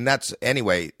 And that's,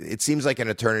 anyway, it seems like an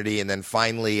eternity. And then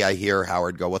finally I hear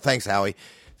Howard go, well, thanks, Howie.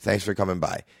 Thanks for coming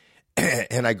by.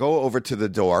 And I go over to the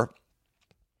door.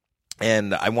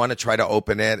 And I want to try to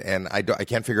open it, and I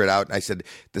can't figure it out. And I said,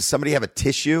 does somebody have a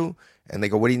tissue? And they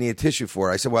go, what do you need a tissue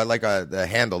for? I said, well, I'd like the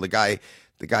handle. The guy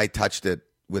touched it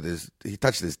he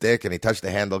touched his dick, and he touched the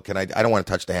handle. I don't want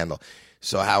to touch the handle.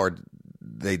 So Howard,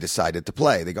 they decided to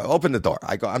play. They go, open the door.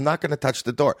 I go, I'm not going to touch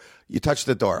the door. You touch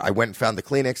the door. I went and found the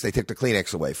Kleenex. They took the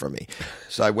Kleenex away from me.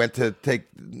 So I went to take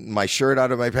my shirt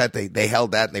out of my pant. They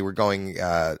held that, and they were going,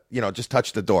 just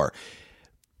touch the door.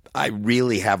 I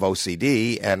really have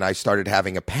OCD, and I started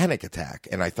having a panic attack,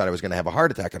 and I thought I was going to have a heart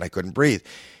attack, and I couldn't breathe.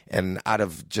 And out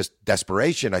of just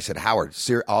desperation, I said, Howard,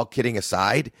 all kidding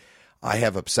aside, I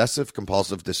have obsessive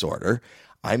compulsive disorder.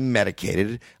 I'm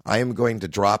medicated. I am going to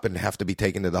drop and have to be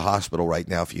taken to the hospital right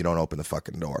now if you don't open the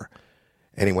fucking door.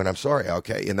 And he went, I'm sorry.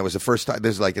 Okay. And that was the first time,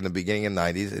 this is like in the beginning of the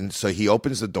 90s. And so he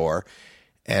opens the door,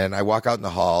 and I walk out in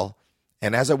the hall.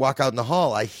 And as I walk out in the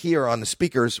hall, I hear on the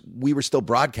speakers, we were still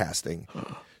broadcasting.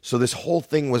 So this whole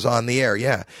thing was on the air,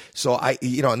 yeah. So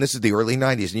and this is the early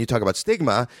 90s, and you talk about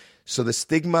stigma. So the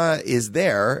stigma is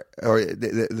there, or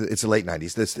it's the late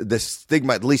 90s. This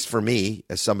stigma, at least for me,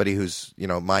 as somebody who's,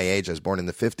 my age, I was born in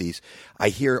the 50s, I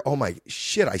hear, oh my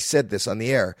shit, I said this on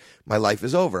the air. My life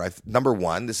is over. Number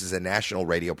one, this is a national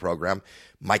radio program.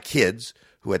 My kids,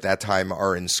 who at that time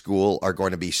are in school, are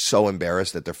going to be so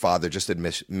embarrassed that their father just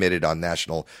admitted on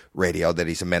national radio that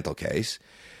he's a mental case.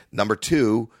 Number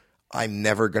two, I'm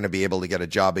never going to be able to get a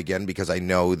job again because I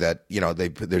know that,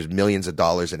 there's millions of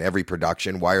dollars in every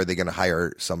production. Why are they going to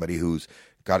hire somebody who's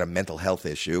got a mental health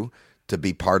issue to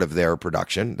be part of their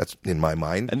production? That's in my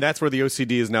mind. And that's where the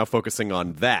OCD is now focusing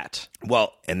on that.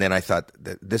 Well, and then I thought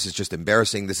that this is just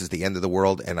embarrassing. This is the end of the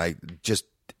world. And I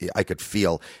could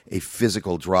feel a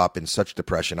physical drop in such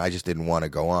depression. I just didn't want to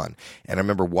go on. And I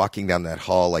remember walking down that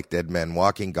hall like dead men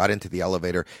walking, got into the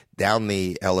elevator, down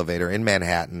the elevator in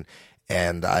Manhattan.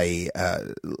 And I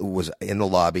was in the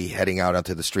lobby heading out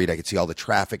onto the street. I could see all the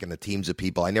traffic and the teams of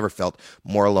people. I never felt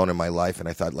more alone in my life. And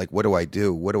I thought, what do I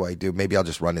do? What do I do? Maybe I'll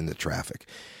just run into traffic.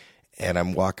 And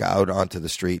I'm walk out onto the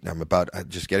street, and I'm about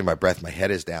just getting my breath. My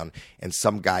head is down. And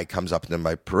some guy comes up into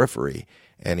my periphery,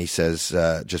 and he says,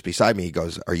 just beside me, he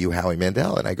goes, are you Howie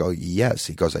Mandel? And I go, yes.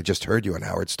 He goes, I just heard you on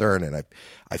Howard Stern. And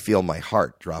I feel my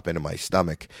heart drop into my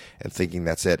stomach and thinking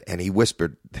that's it. And he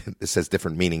whispered, this has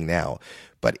different meaning now,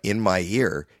 but in my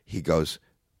ear, he goes,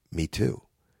 me too.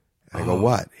 And I go,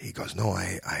 what? He goes, no,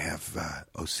 I have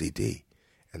OCD.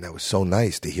 And that was so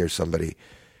nice to hear somebody,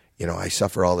 I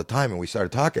suffer all the time. And we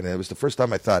started talking, and it was the first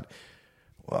time I thought,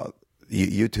 well,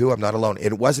 you too? I'm not alone.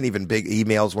 It wasn't even big.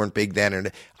 Emails weren't big then.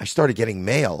 And I started getting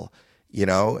mail,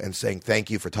 and saying thank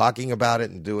you for talking about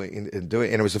it and doing. And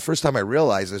it was the first time I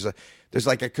realized there's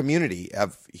like a community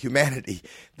of humanity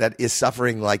that is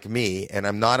suffering like me, and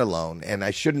I'm not alone, and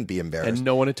I shouldn't be embarrassed. And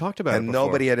no one had talked about it before.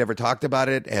 Nobody had ever talked about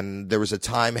it. And there was a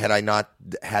time, had I not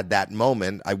had that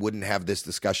moment, I wouldn't have this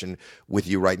discussion with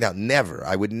you right now. Never.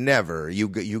 I would never. You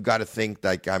got to think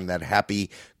like I'm that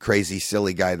happy, crazy,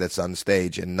 silly guy that's on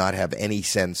stage and not have any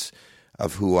sense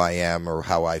of who I am or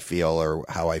how I feel or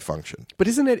how I function. But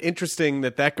isn't it interesting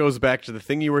that goes back to the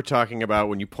thing you were talking about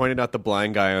when you pointed out the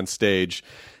blind guy on stage,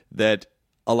 that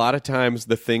a lot of times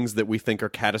the things that we think are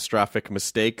catastrophic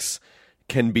mistakes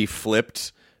can be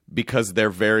flipped because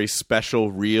they're very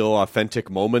special, real,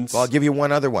 authentic moments? Well, I'll give you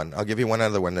one other one.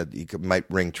 That might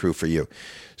ring true for you.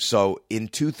 So in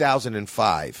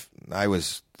 2005, I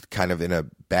was kind of in a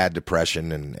bad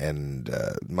depression, and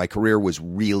my career was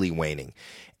really waning.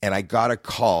 And I got a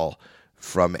call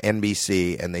from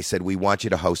NBC, and they said, we want you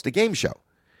to host a game show.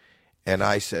 And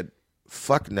I said,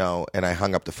 fuck no, and I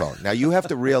hung up the phone. Now, you have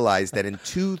to realize that in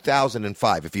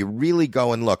 2005, if you really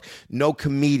go and look, no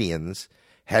comedians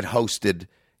had hosted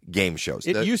game shows.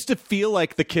 It used to feel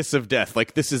like the kiss of death.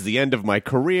 Like, this is the end of my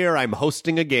career. I'm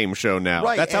hosting a game show now.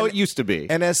 Right, That's how it used to be.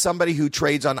 And as somebody who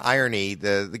trades on irony,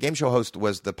 the game show host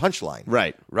was the punchline.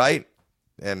 Right. Right?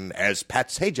 And as Pat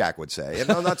Sajak would say,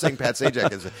 and I'm not saying Pat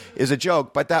Sajak is a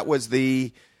joke, but that was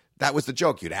the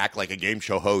joke. You'd act like a game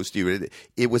show host.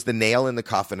 It was the nail in the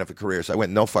coffin of a career. So I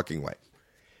went, no fucking way.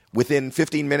 Within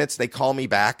 15 minutes, they call me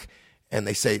back and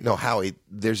they say, no, Howie,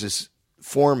 there's this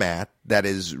format that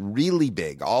is really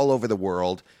big all over the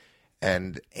world,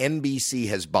 and NBC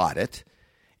has bought it,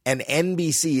 and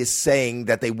NBC is saying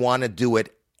that they want to do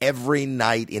it every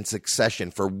night in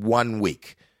succession for 1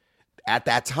 week. At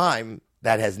that time,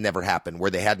 that has never happened,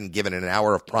 where they hadn't given an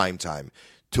hour of prime time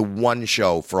to one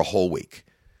show for a whole week.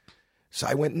 So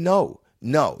I went, no.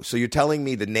 So you're telling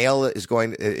me the nail is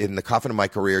going in the coffin of my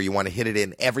career. You want to hit it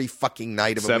in every fucking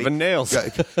night of a week? 7 nails.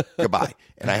 Goodbye.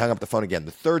 And I hung up the phone again.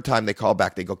 The third time they call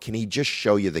back, they go, can he just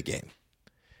show you the game?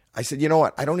 I said, you know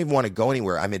what? I don't even want to go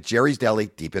anywhere. I'm at Jerry's Deli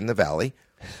deep in the valley.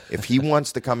 If he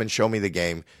wants to come and show me the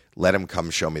game, let him come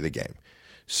show me the game.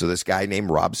 So this guy named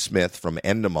Rob Smith from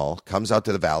Endemol comes out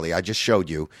to the valley. I just showed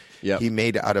you. Yep. He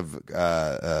made out of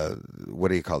what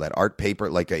do you call that? Art paper?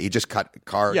 He just cut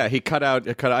car. Yeah, he cut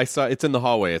out. I saw it's in the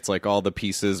hallway. It's like all the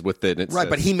pieces with it. Right,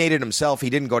 but he made it himself. He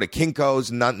didn't go to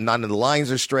Kinko's. None of the lines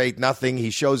are straight. Nothing. He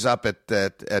shows up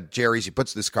at Jerry's. He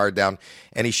puts this card down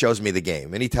and he shows me the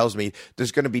game. And he tells me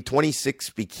there's going to be 26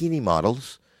 bikini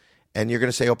models, and you're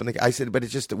going to say open the. I said, but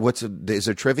it's just is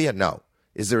there trivia? No.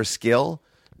 Is there a skill?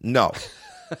 No.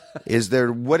 There's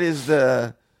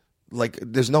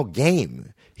no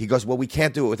game. He goes, well, we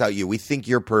can't do it without you. We think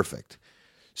you're perfect.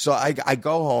 So I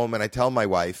go home and I tell my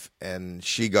wife, and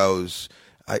she goes,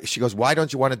 why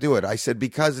don't you want to do it? I said,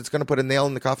 because it's going to put a nail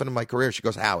in the coffin of my career. She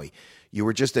goes, Howie, you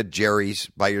were just at Jerry's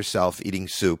by yourself eating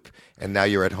soup, and now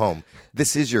you're at home.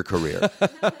 This is your career.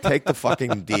 Take the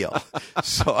fucking deal.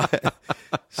 So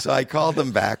I called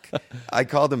them back.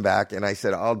 And I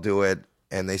said, I'll do it.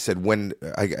 And they said, when?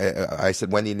 I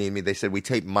said, when do you need me? They said, we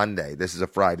tape Monday. This is a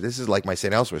Friday. This is like my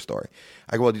St. Elsewhere story.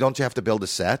 I go, well, don't you have to build a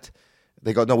set?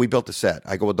 They go, no, we built a set.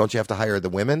 I go, well, don't you have to hire the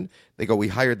women? They go, we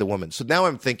hired the women. So now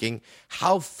I'm thinking,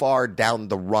 how far down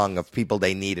the rung of people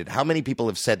they needed? How many people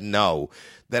have said no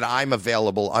that I'm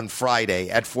available on Friday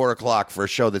at 4 o'clock for a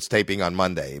show that's taping on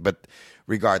Monday? But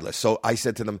regardless. So I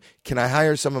said to them, can I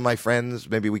hire some of my friends?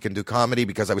 Maybe we can do comedy,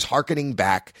 because I was hearkening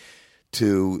back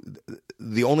to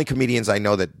the only comedians I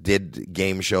know that did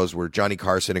game shows were Johnny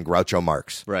Carson and Groucho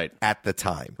Marx. Right. At the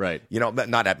time. Right.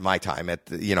 Not at my time.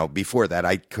 Before that,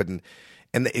 I couldn't.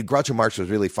 And Groucho Marx was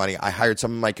really funny. I hired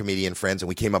some of my comedian friends, and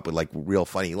we came up with like real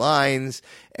funny lines,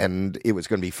 and it was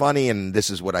going to be funny, and this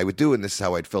is what I would do, and this is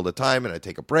how I'd fill the time, and I'd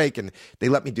take a break, and they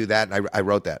let me do that, and I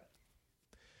wrote that.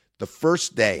 The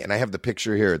first day, and I have the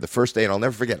picture here, the first day, and I'll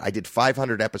never forget, I did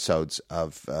 500 episodes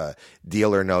of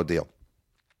Deal or No Deal.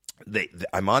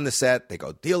 I'm on the set. They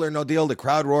go, deal or no deal. The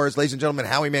crowd roars. Ladies and gentlemen,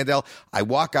 Howie Mandel. I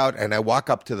walk out, and I walk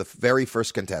up to the very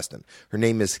first contestant. Her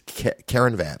name is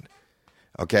Karen Van.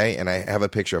 Okay? And I have a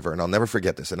picture of her, and I'll never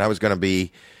forget this. And I look at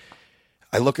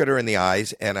her in the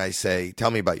eyes, and I say,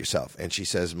 tell me about yourself. And she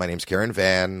says, my name's Karen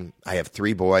Van. I have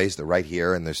 3 boys. They're right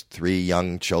here, and there's 3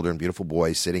 young children, beautiful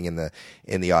boys sitting in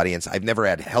the audience. I've never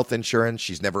had health insurance.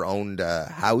 She's never owned a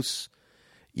house.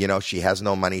 She has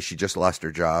no money. She just lost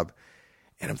her job.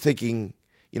 And I'm thinking,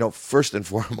 first and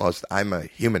foremost, I'm a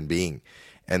human being.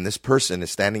 And this person is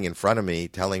standing in front of me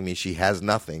telling me she has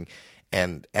nothing.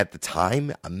 And at the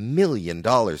time, $1 million,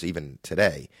 even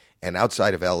today, and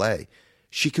outside of L.A.,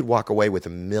 she could walk away with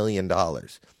 $1 million.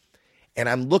 And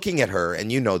I'm looking at her,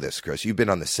 and you know this, Chris. You've been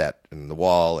on the set and the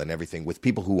wall and everything with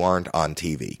people who aren't on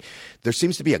TV. There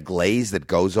seems to be a glaze that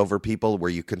goes over people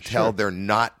where you can tell they're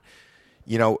not,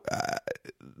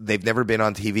 they've never been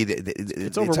on TV.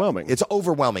 It's overwhelming. It's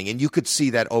overwhelming, and you could see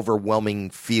that overwhelming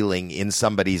feeling in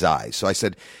somebody's eyes. So I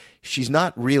said, she's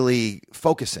not really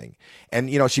focusing. And,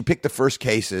 she picked the first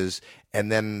cases,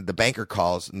 and then the banker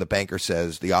calls, and the banker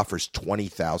says the offer's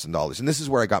 $20,000. And this is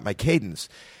where I got my cadence.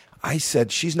 I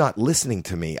said, she's not listening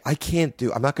to me.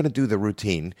 I'm not going to do the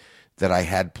routine that I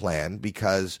had planned,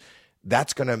 because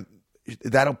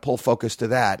that'll pull focus to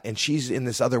that. And she's in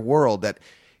this other world that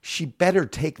she better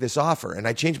take this offer. And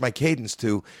I changed my cadence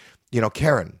to,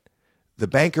 Karen, the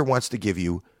banker wants to give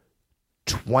you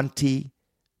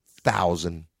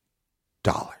 $20,000.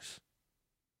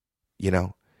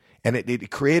 And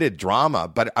it created drama,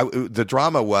 but the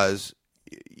drama was,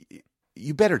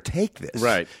 you better take this.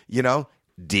 Right.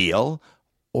 Deal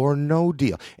or no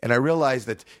deal. And I realized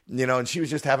that, and she was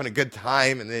just having a good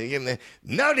time, and then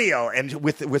no deal. And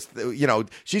with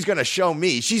she's going to show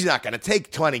me she's not going to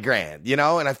take 20 grand, and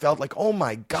I felt like, oh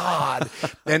my God.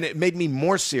 And it made me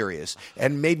more serious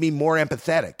and made me more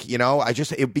empathetic.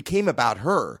 It became about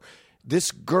her.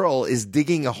 This girl is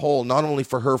digging a hole not only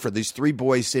for her, for these 3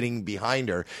 boys sitting behind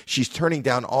her. She's turning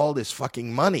down all this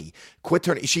fucking money.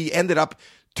 She ended up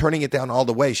turning it down all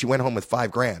the way. She went home with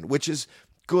 5 grand, which is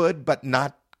good, but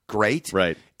not great.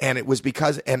 Right. And it was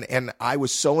because, and I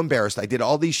was so embarrassed. I did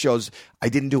all these shows. I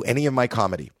didn't do any of my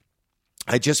comedy.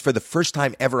 For the first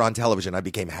time ever on television, I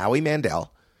became Howie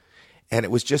Mandel. And it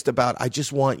was just about, I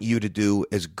just want you to do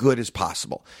as good as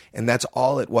possible. And that's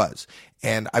all it was.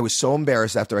 And I was so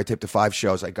embarrassed after I taped the 5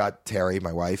 shows. I got Terry,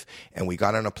 my wife, and we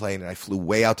got on a plane and I flew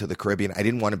way out to the Caribbean. I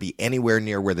didn't want to be anywhere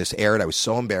near where this aired. I was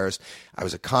so embarrassed. I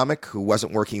was a comic who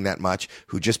wasn't working that much,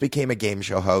 who just became a game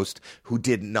show host, who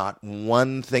did not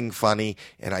one thing funny.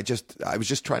 And I was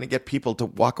just trying to get people to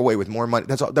walk away with more money.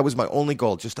 That was my only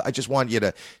goal. I just wanted you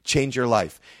to change your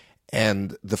life.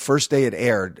 And the first day it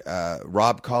aired,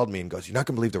 Rob called me and goes, "You're not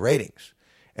going to believe the ratings."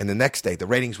 And the next day, the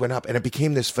ratings went up, and it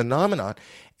became this phenomenon.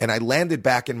 And I landed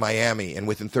back in Miami, and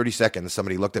within 30 seconds,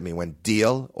 somebody looked at me and went,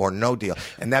 "Deal or no deal?"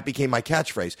 And that became my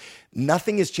catchphrase.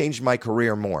 Nothing has changed my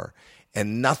career more,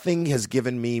 and nothing has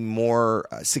given me more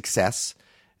success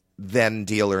than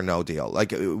Deal or No Deal.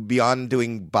 Like, beyond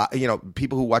doing,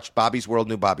 people who watched Bobby's World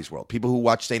knew Bobby's World. People who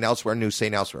watched St. Elsewhere knew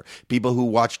St. Elsewhere. People who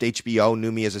watched HBO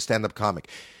knew me as a stand-up comic.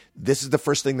 This is the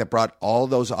first thing that brought all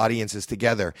those audiences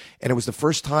together. And it was the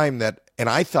first time that, and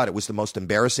I thought it was the most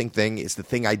embarrassing thing. It's the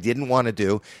thing I didn't want to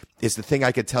do. It's the thing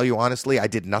I could tell you honestly, I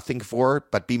did nothing for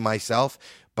but be myself.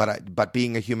 But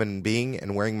being a human being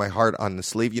and wearing my heart on the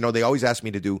sleeve. They always ask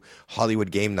me to do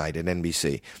Hollywood Game Night at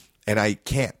NBC. And I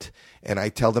can't. And I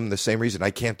tell them the same reason.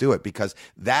 I can't do it because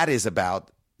that is about,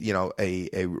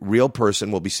 a real person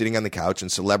will be sitting on the couch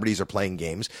and celebrities are playing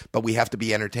games, but we have to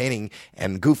be entertaining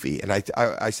and goofy. And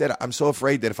I said, I'm so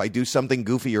afraid that if I do something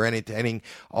goofy or entertaining,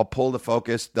 I'll pull the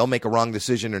focus. They'll make a wrong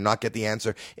decision or not get the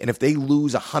answer. And if they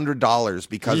lose $100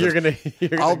 because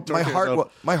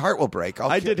my heart will break.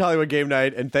 I did Hollywood Game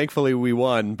Night, and thankfully we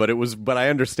won. But I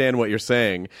understand what you're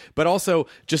saying. But also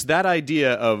just that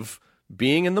idea of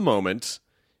being in the moment.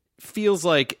 Feels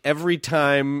like every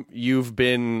time you've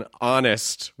been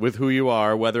honest with who you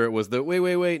are, whether it was the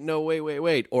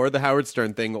wait, or the Howard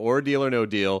Stern thing, or Deal or No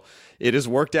Deal, it has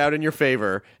worked out in your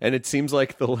favor. And it seems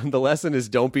like the lesson is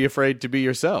don't be afraid to be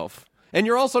yourself. And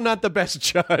you're also not the best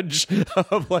judge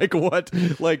of how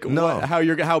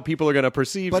people are going to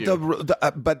perceive you.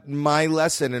 But my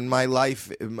lesson in my life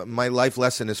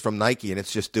lesson is from Nike, and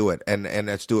it's just do it, and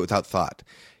let's do it without thought.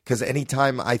 Because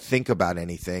anytime I think about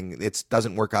anything, it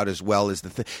doesn't work out as well as the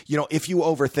thing. If you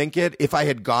overthink it, if I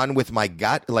had gone with my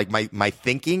gut, like my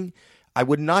thinking, I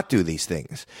would not do these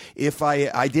things. If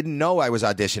I didn't know I was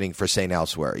auditioning for St.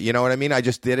 Elsewhere, you know what I mean? I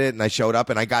just did it and I showed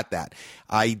up and I got that.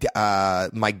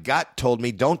 My gut told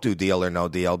me don't do Deal or No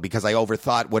Deal because I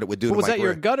overthought what it would do to my career. Was that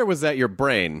your gut or was that your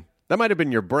brain? That might have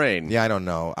been your brain. Yeah, I don't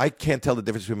know. I can't tell the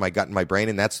difference between my gut and my brain,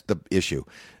 and that's the issue.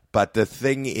 But the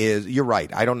thing is, you're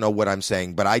right. I don't know what I'm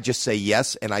saying, but I just say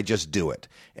yes and I just do it.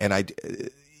 And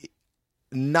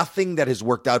nothing that has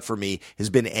worked out for me has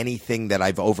been anything that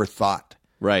I've overthought.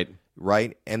 Right.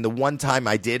 Right. And the one time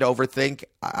I did overthink,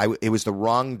 it was the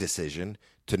wrong decision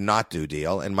to not do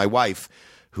Deal. And my wife,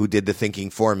 who did the thinking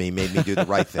for me, made me do the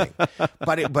right thing.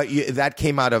 But that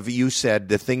came out of, you said,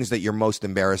 the things that you're most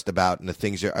embarrassed about, and the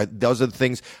things those are the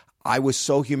things. I was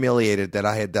so humiliated that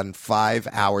I had done 5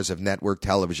 hours of network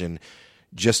television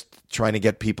just trying to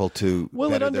get people to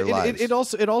better their lives.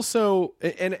 It also,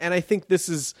 and I think this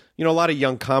is, a lot of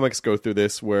young comics go through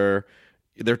this where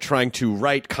they're trying to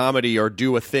write comedy or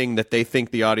do a thing that they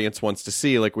think the audience wants to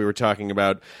see, like we were talking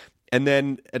about. And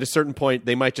then at a certain point,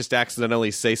 they might just accidentally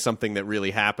say something that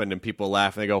really happened and people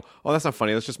laugh and they go, "Oh, that's not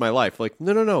funny. That's just my life." Like,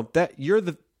 no. That you're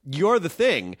the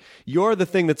thing. You're the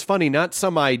thing that's funny, not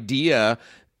some idea,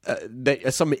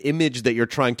 some image that you're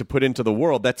trying to put into the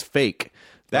world. That's fake.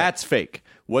 That's fake.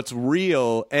 What's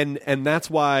real, and that's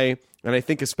why. And I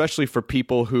think especially for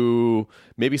people who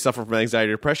maybe suffer from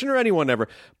anxiety or depression, or anyone ever,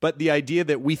 but the idea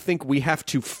that we think we have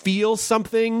to feel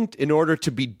something in order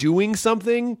to be doing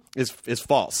something is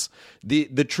false.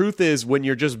 The truth is, when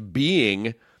you're just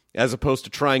being as opposed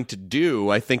to trying to do,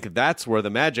 I think that's where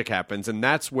the magic happens. And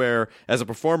that's where, as a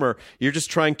performer, you're just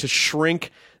trying to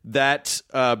shrink that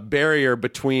barrier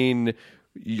between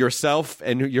yourself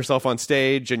and yourself on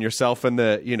stage and yourself and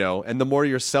and the more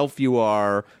yourself you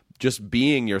are, just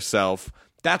being yourself,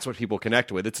 That's what people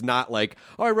connect with. It's not like,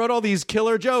 oh, I wrote all these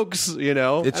killer jokes, you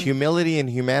know. It's humility and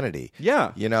humanity.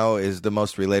 Yeah. You know, is the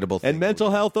most relatable thing. And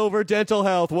mental health over dental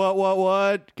health.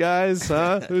 What, guys?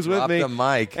 Huh? Who's with Drop me? the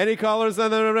mic. Any callers on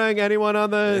the ring? Anyone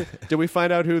on the? Did we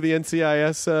find out who the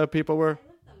NCIS people were?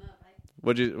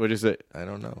 What'd you say? I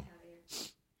don't know.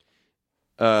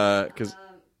 Because.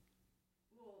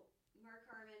 Mark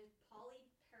Harmon, Polly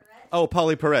Perrette. Oh,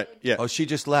 Polly Perrette. Yeah. Oh, she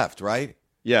just left, right?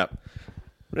 Yeah.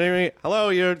 Hello,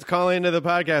 you're calling into the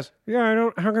podcast. Yeah, I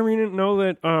don't. How come you didn't know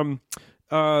that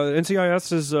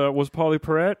NCIS was Polly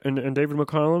Perrette and David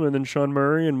McCollum, and then Sean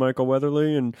Murray and Michael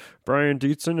Weatherly and Brian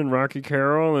Dietzen and Rocky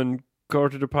Carroll and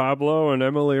Corte de Pablo and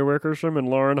Emily Wickersham and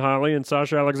Lauren Holly and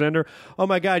Sasha Alexander? Oh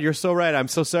my God, you're so right. I'm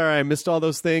so sorry. I missed all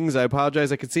those things. I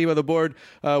apologize. I can see by the board.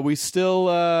 We still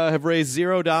have raised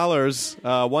 $0.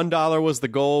 $1 was the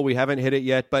goal. We haven't hit it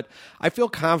yet, but I feel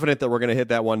confident that we're going to hit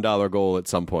that $1 goal at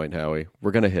some point, Howie.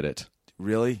 We're going to hit it.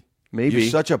 Really? Maybe.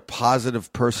 You're such a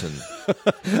positive person.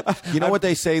 You know what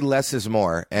they say, less is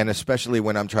more. And especially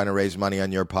when I'm trying to raise money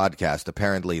on your podcast,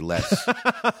 apparently less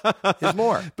is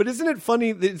more. But isn't it funny?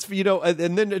 It's, you know,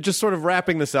 and then just sort of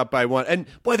wrapping this up by one. And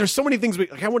boy, there's so many things.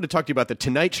 I wanted to talk to you about the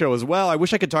Tonight Show as well. I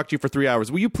wish I could talk to you for 3 hours.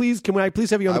 Will you please? Can I please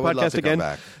have you on the would love podcast to again? come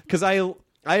back. Because I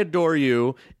adore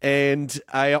you, and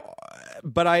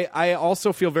but I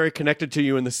also feel very connected to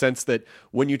you in the sense that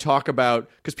when you talk about,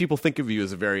 because people think of you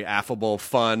as a very affable,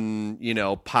 fun, you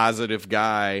know, positive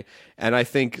guy, and I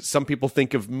think some people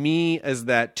think of me as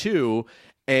that too.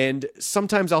 And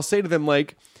sometimes I'll say to them,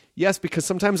 like, yes, because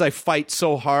sometimes I fight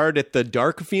so hard at the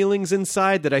dark feelings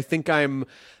inside that I think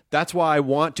that's why I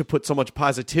want to put so much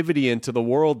positivity into the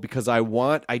world, because I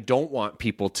don't want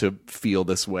people to feel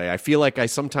this way. I feel like I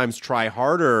sometimes try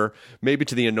harder, maybe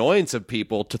to the annoyance of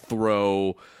people, to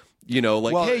throw, you know,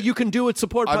 like, hey, you can do it,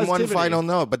 support positivity. On one final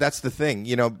note, but that's the thing.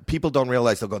 You know, people don't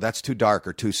realize, they'll go, that's too dark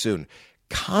or too soon.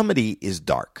 Comedy is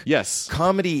dark. Yes.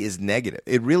 Comedy is negative.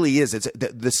 It really is. It's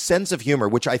the sense of humor,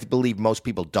 which I believe most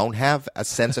people don't have a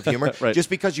sense of humor. Right. Just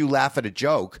because you laugh at a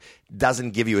joke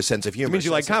doesn't give you a sense of humor. It means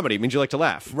you like comedy. It means you like to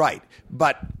laugh. Right.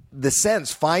 But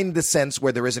find the sense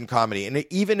where there isn't comedy. And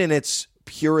even in its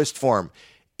purest form,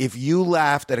 if you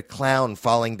laughed at a clown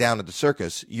falling down at the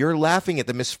circus, you're laughing at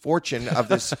the misfortune of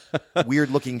this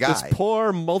weird-looking guy. This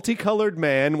poor, multicolored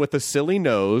man with a silly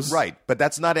nose. Right, but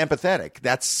that's not empathetic.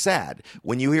 That's sad.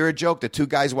 When you hear a joke that two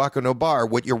guys walk into a bar,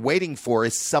 what you're waiting for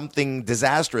is something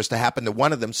disastrous to happen to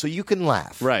one of them so you can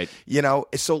laugh. Right. You know,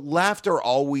 so laughter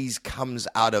always comes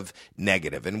out of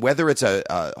negative. And whether it's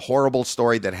a horrible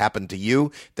story that happened to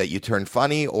you that you turned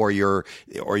funny, or you're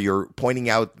pointing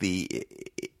out the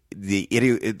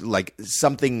idiot, like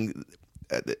something,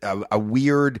 a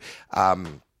weird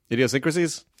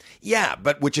idiosyncrasies. Yeah,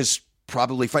 but which is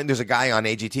probably fine. There's a guy on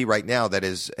AGT right now that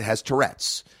has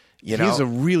Tourette's. You know, he's a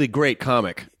really great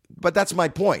comic. But that's my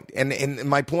point, and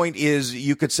my point is,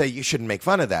 you could say you shouldn't make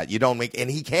fun of that. You don't make,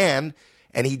 and he can.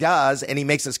 And he does, and he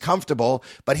makes us comfortable,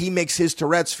 but he makes his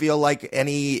Tourette's feel like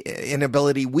any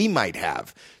inability we might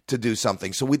have to do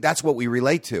something. So that's what we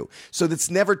relate to. So it's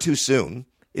never too soon.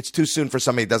 It's too soon for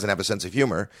somebody that doesn't have a sense of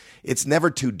humor. It's never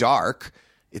too dark.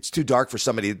 It's too dark for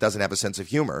somebody that doesn't have a sense of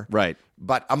humor. Right.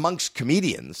 But amongst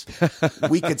comedians,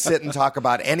 we could sit and talk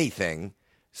about anything.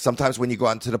 Sometimes when you go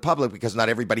out into the public, because not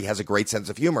everybody has a great sense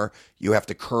of humor, you have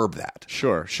to curb that.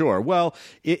 Sure. Well,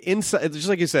 inside, just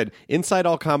like you said, inside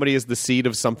all comedy is the seed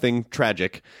of something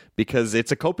tragic, because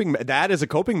that is a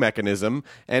coping mechanism,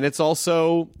 and it's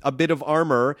also a bit of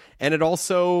armor, and it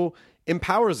also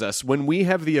empowers us when we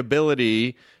have the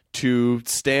ability to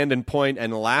stand and point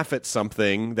and laugh at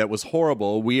something that was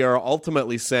horrible. We are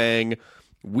ultimately saying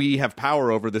we have power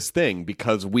over this thing,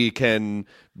 because we can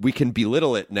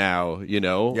belittle it now, you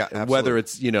know, whether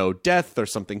it's, you know, death or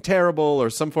something terrible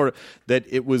or some sort of, that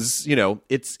it was, you know,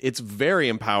 it's very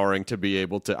empowering to be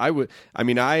able to. I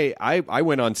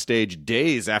went on stage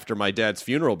days after my dad's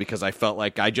funeral because I felt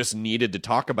like I just needed to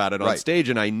talk about it on stage,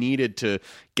 and I needed to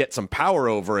get some power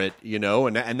over it, you know,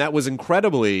 and that was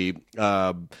incredibly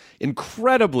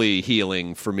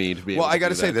healing for me to be able to do that. Well, I got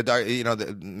to say,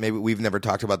 maybe we've never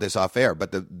talked about this off air,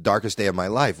 but the darkest day of my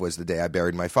life was the day I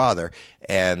buried my father.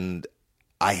 And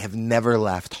I have never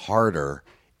laughed harder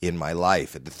in my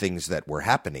life at the things that were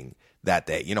happening that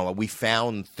day. You know, we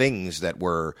found things that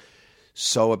were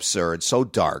so absurd, so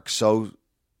dark, so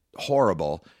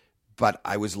horrible, but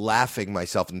I was laughing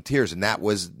myself in tears, and that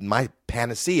was my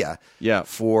panacea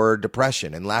for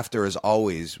depression. And laughter is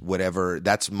always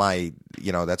that's my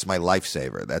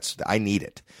lifesaver. I need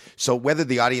it. So whether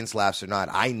the audience laughs or not,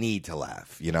 I need to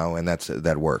laugh, you know, and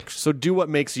that works. So do what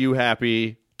makes you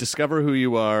happy. discover who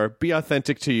you are, be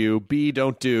authentic to you, be,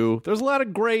 don't do. There's a lot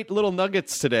of great little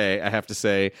nuggets today, I have to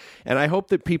say. And I hope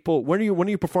that people, when are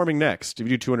you performing next? If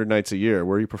you do 200 nights a year,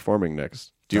 where are you performing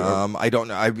next? I don't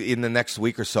know. In the next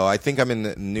week or so. I think I'm in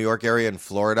the New York area in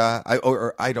Florida.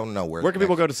 I don't know where. Where can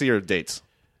people go to see your dates?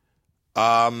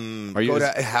 Go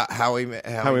to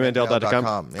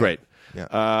HowieMandel.com. Great.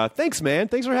 Yeah. Thanks, man.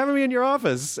 Thanks for having me in your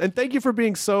office. And thank you for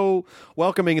being so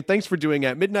welcoming. And thanks for doing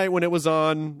At Midnight when it was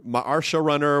on. Our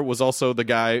showrunner was also the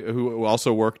guy who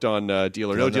also worked on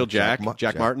Deal or No Deal, Jack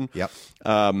Martin. Yep.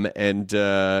 And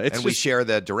we share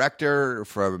the director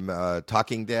from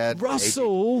Talking Dead.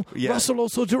 Russell. Russell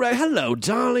also direct. Hello,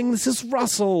 darling. This is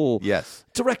Russell. Yes.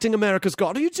 Directing America's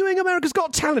Got. Are you doing America's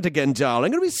Got Talent again,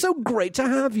 darling? It'll be so great to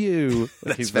have you.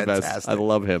 He's the best. I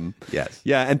love him. Yes.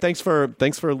 Yeah, and thanks for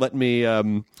letting me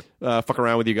fuck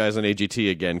around with you guys on AGT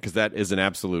again, because that is an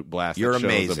absolute blast. You're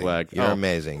amazing. You're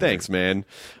amazing. Thanks, man.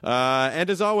 And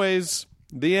as always,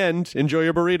 the end. Enjoy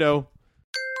your burrito.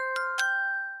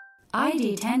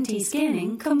 ID10T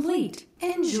scanning complete.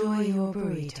 Enjoy your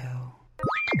burrito.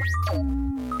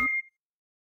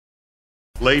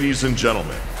 Ladies and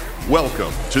gentlemen,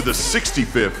 welcome to the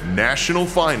 65th National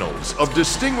Finals of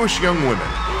Distinguished Young Women.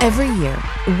 Every year,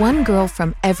 one girl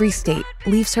from every state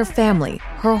leaves her family,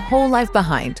 her whole life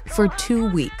behind for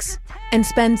 2 weeks and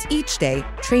spends each day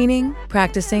training,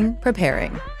 practicing,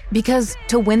 preparing. Because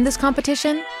to win this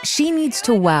competition, she needs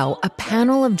to wow a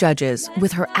panel of judges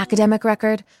with her academic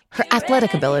record, her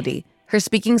athletic ability, her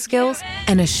speaking skills,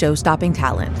 and a show-stopping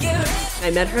talent. I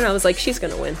met her and I was like, she's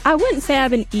gonna win. I wouldn't say I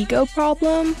have an ego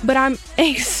problem, but I'm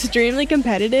extremely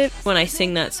competitive. When I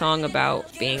sing that song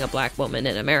about being a black woman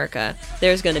in America,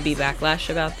 there's gonna be backlash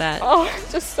about that. Oh,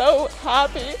 I'm just so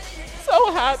happy.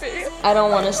 So happy. I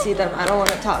don't want to see them. I don't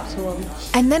want to talk to them.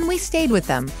 And then we stayed with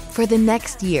them for the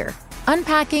next year,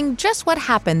 unpacking just what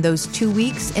happened those 2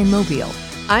 weeks in Mobile.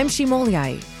 I'm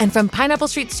Shimoliai, and from Pineapple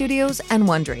Street Studios and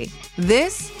Wondery,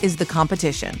 this is The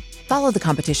Competition. Follow The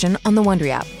Competition on the Wondery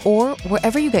app or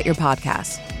wherever you get your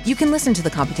podcasts. You can listen to The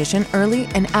Competition early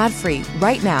and ad-free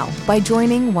right now by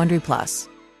joining Wondery Plus.